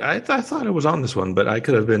 but I thought it was on this one, but I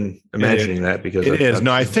could have been imagining that because it is.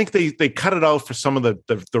 No, I think they cut it out for some of the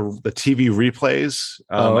TV replays.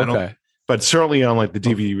 Okay. but certainly on like the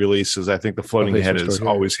DVD releases, I think the floating head is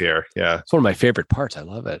always here. Yeah, it's one of my favorite parts. I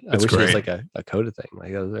love it. I wish it was like a Coda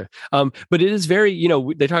thing. But it is very,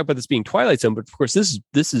 they talk about this being Twilight Zone, but of course this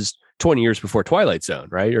is 20 years before Twilight Zone,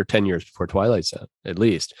 right? Or 10 years before Twilight Zone, at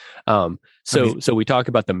least. So we talk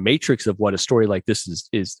about the matrix of what a story like this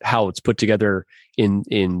is how it's put together in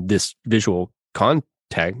this visual context.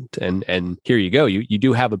 And here you go. You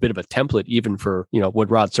do have a bit of a template even for,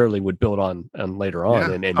 what Rod Serling would build on later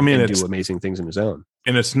on and do amazing things in his own.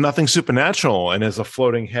 And it's nothing supernatural. And as a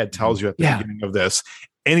floating head tells you at the beginning of this,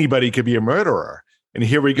 anybody could be a murderer. And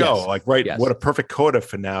here we go. What a perfect coda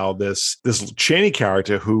for now. This Chaney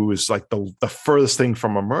character who is like the furthest thing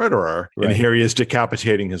from a murderer. Right. And here he is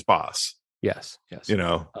decapitating his boss. Yes.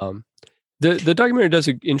 The documentary does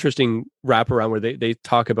an interesting wraparound where they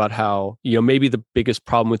talk about how, maybe the biggest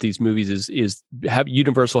problem with these movies is have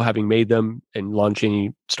Universal having made them and Lon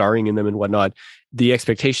Chaney starring in them and whatnot. The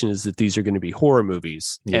expectation is that these are going to be horror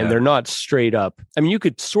movies and they're not straight up. I mean, you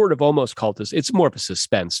could sort of almost call this, it's more of a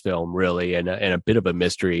suspense film really, and a bit of a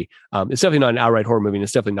mystery. It's definitely not an outright horror movie. And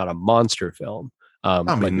it's definitely not a monster film.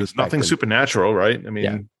 There's nothing supernatural, right? I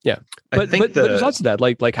mean, but there's lots of that,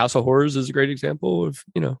 like House of Horrors is a great example of,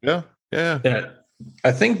 Yeah.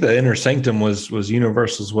 I think the Inner Sanctum was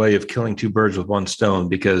Universal's way of killing two birds with one stone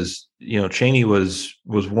because, Chaney was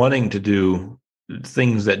wanting to do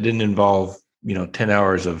things that didn't involve, 10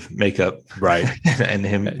 hours of makeup. Right. and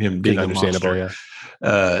him being understandable. Yeah.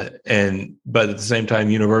 But at the same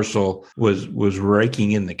time, Universal was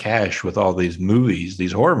raking in the cash with all these movies,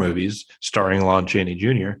 these horror movies starring Lon Chaney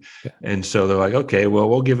Jr. Yeah. And so they're like, okay, well,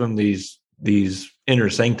 we'll give him these Inner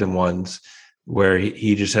Sanctum ones where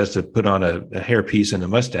he just has to put on a hairpiece and a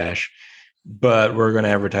mustache, but we're going to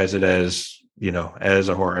advertise it as, as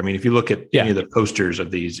a horror. I mean, if you look at any of the posters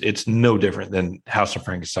of these, it's no different than House of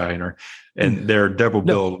Frankenstein and they're double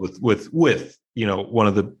billed with one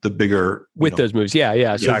of the bigger with those movies.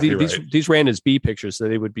 Yeah. So exactly these ran as B pictures, so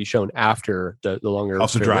they would be shown after the longer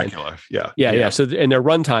House of Dracula. Yeah. So and their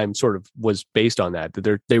runtime sort of was based on that.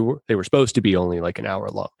 They were supposed to be only like an hour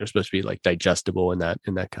long. They're supposed to be like digestible in that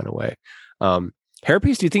kind of way.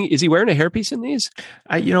 Hairpiece, do you think, is he wearing a hairpiece in these?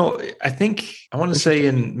 I think I want to say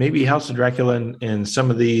in maybe House of Dracula and some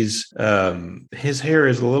of these, his hair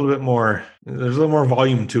is a little bit more, there's a little more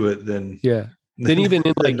volume to it than even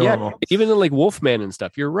in like Wolfman and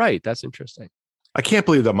stuff. You're right. That's interesting. I can't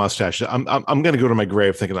believe that mustache. I'm going to go to my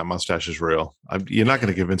grave thinking that mustache is real. You're not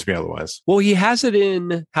going to convince me otherwise. Well, he has it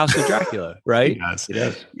in House of Dracula, right? He does.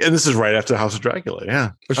 And this is right after House of Dracula.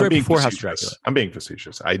 Yeah, it's right before House of Dracula. I'm being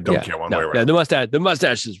facetious. I don't care one way or another. Yeah, the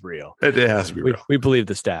mustache is real. It has to be real. We believe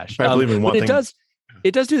the stash. I believe in one thing.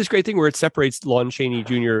 It does do this great thing where it separates Lon Chaney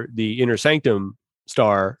Jr., the Inner Sanctum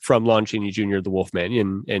star, from Lon Chaney Jr., the Wolfman,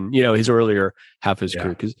 and his earlier half of his career,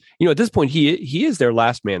 because at this point he is their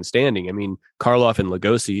last man standing. I mean, Karloff and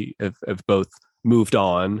Lugosi have both moved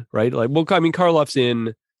on, right? Like, well, I mean, Karloff's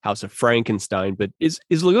in House of Frankenstein, but is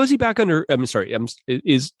Lugosi back under? I'm sorry,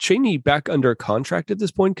 is Chaney back under contract at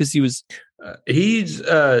this point? Because he was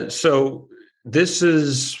so this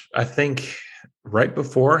is, I think, right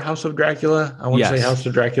before House of Dracula. I want to say House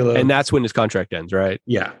of Dracula. And that's when his contract ends, right?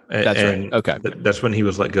 Yeah. That's right. Okay. That's when he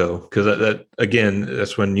was let go. Because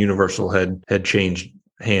that's when Universal had changed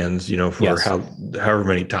hands, for however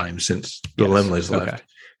many times since the Lemleys left. Okay.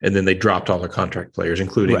 And then they dropped all the contract players,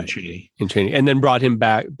 including Chaney. And then brought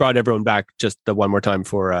everyone back just the one more time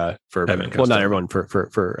for not everyone,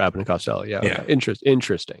 for Abbott and Costello. Yeah. Okay.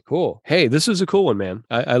 Interesting. Cool. Hey, this is a cool one, man.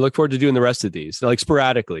 I look forward to doing the rest of these, like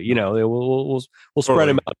sporadically. We'll spread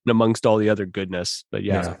them out amongst all the other goodness. But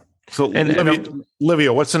yeah. So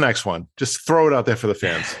Livia, what's the next one? Just throw it out there for the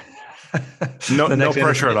fans. No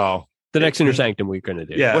pressure at all. The next Inner Sanctum we're going to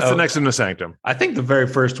do. Yeah. What's the next Inner Sanctum? I think the very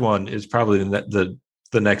first one is probably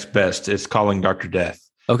the next best. Is Calling Dr. Death.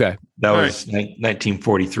 Okay. That was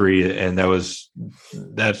 1943. And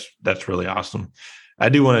that's really awesome. I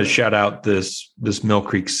do want to shout out this Mill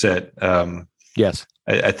Creek set. Yes.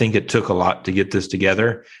 I think it took a lot to get this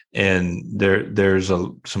together, and there's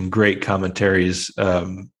some great commentaries.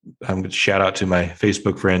 I'm going to shout out to my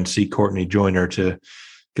Facebook friend, C. Courtney Joyner,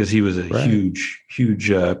 because he was a huge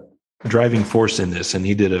driving force in this, and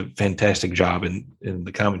he did a fantastic job in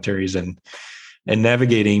the commentaries and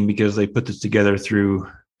navigating, because they put this together through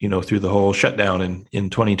the whole shutdown in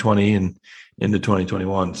 2020 and into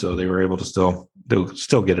 2021. So they were able to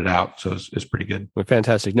still get it out. So it's pretty good. Well,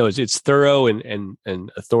 fantastic. No, it's thorough and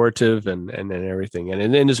authoritative and everything.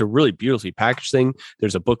 And then there's a really beautifully packaged thing.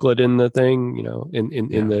 There's a booklet in the thing, in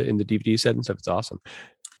the DVD set and stuff. It's awesome.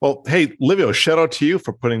 Well, hey, Livio, shout out to you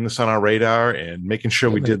for putting this on our radar and making sure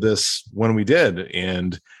we did this when we did.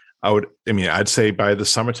 And I'd say by the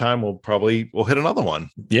summertime we'll hit another one.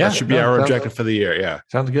 Yeah, that should be our objective for the year. Yeah,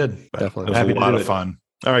 sounds good. But definitely, it was a lot of fun.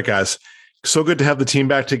 All right, guys. So good to have the team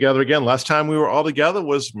back together again. Last time we were all together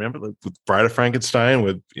was, remember, with Bride of Frankenstein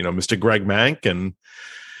with Mr. Greg Mank, and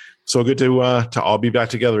so good to all be back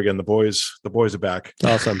together again. The boys are back.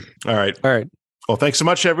 Awesome. All right. Well, thanks so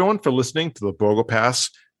much, everyone, for listening to the Borgo Pass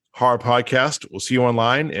Horror Podcast. We'll see you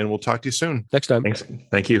online, and we'll talk to you soon. Next time. Thanks.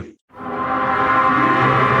 Thank you.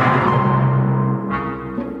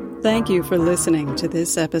 Thank you for listening to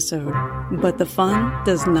this episode, but the fun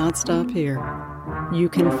does not stop here. You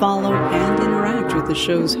can follow and interact with the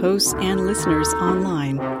show's hosts and listeners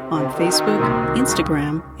online on Facebook,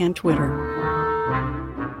 Instagram, and Twitter.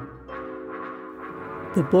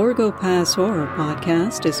 The Borgo Pass Horror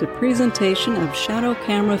Podcast is a presentation of Shadow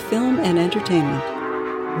Camera Film and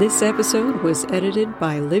Entertainment. This episode was edited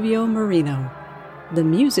by Livio Marino. The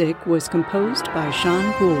music was composed by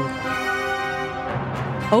Sean Poole.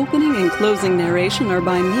 Opening and closing narration are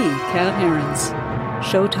by me, Kat Herons.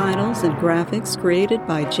 Show titles and graphics created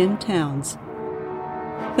by Jim Towns.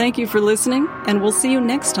 Thank you for listening, and we'll see you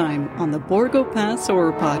next time on the Borgo Pass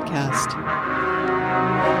Horror Podcast.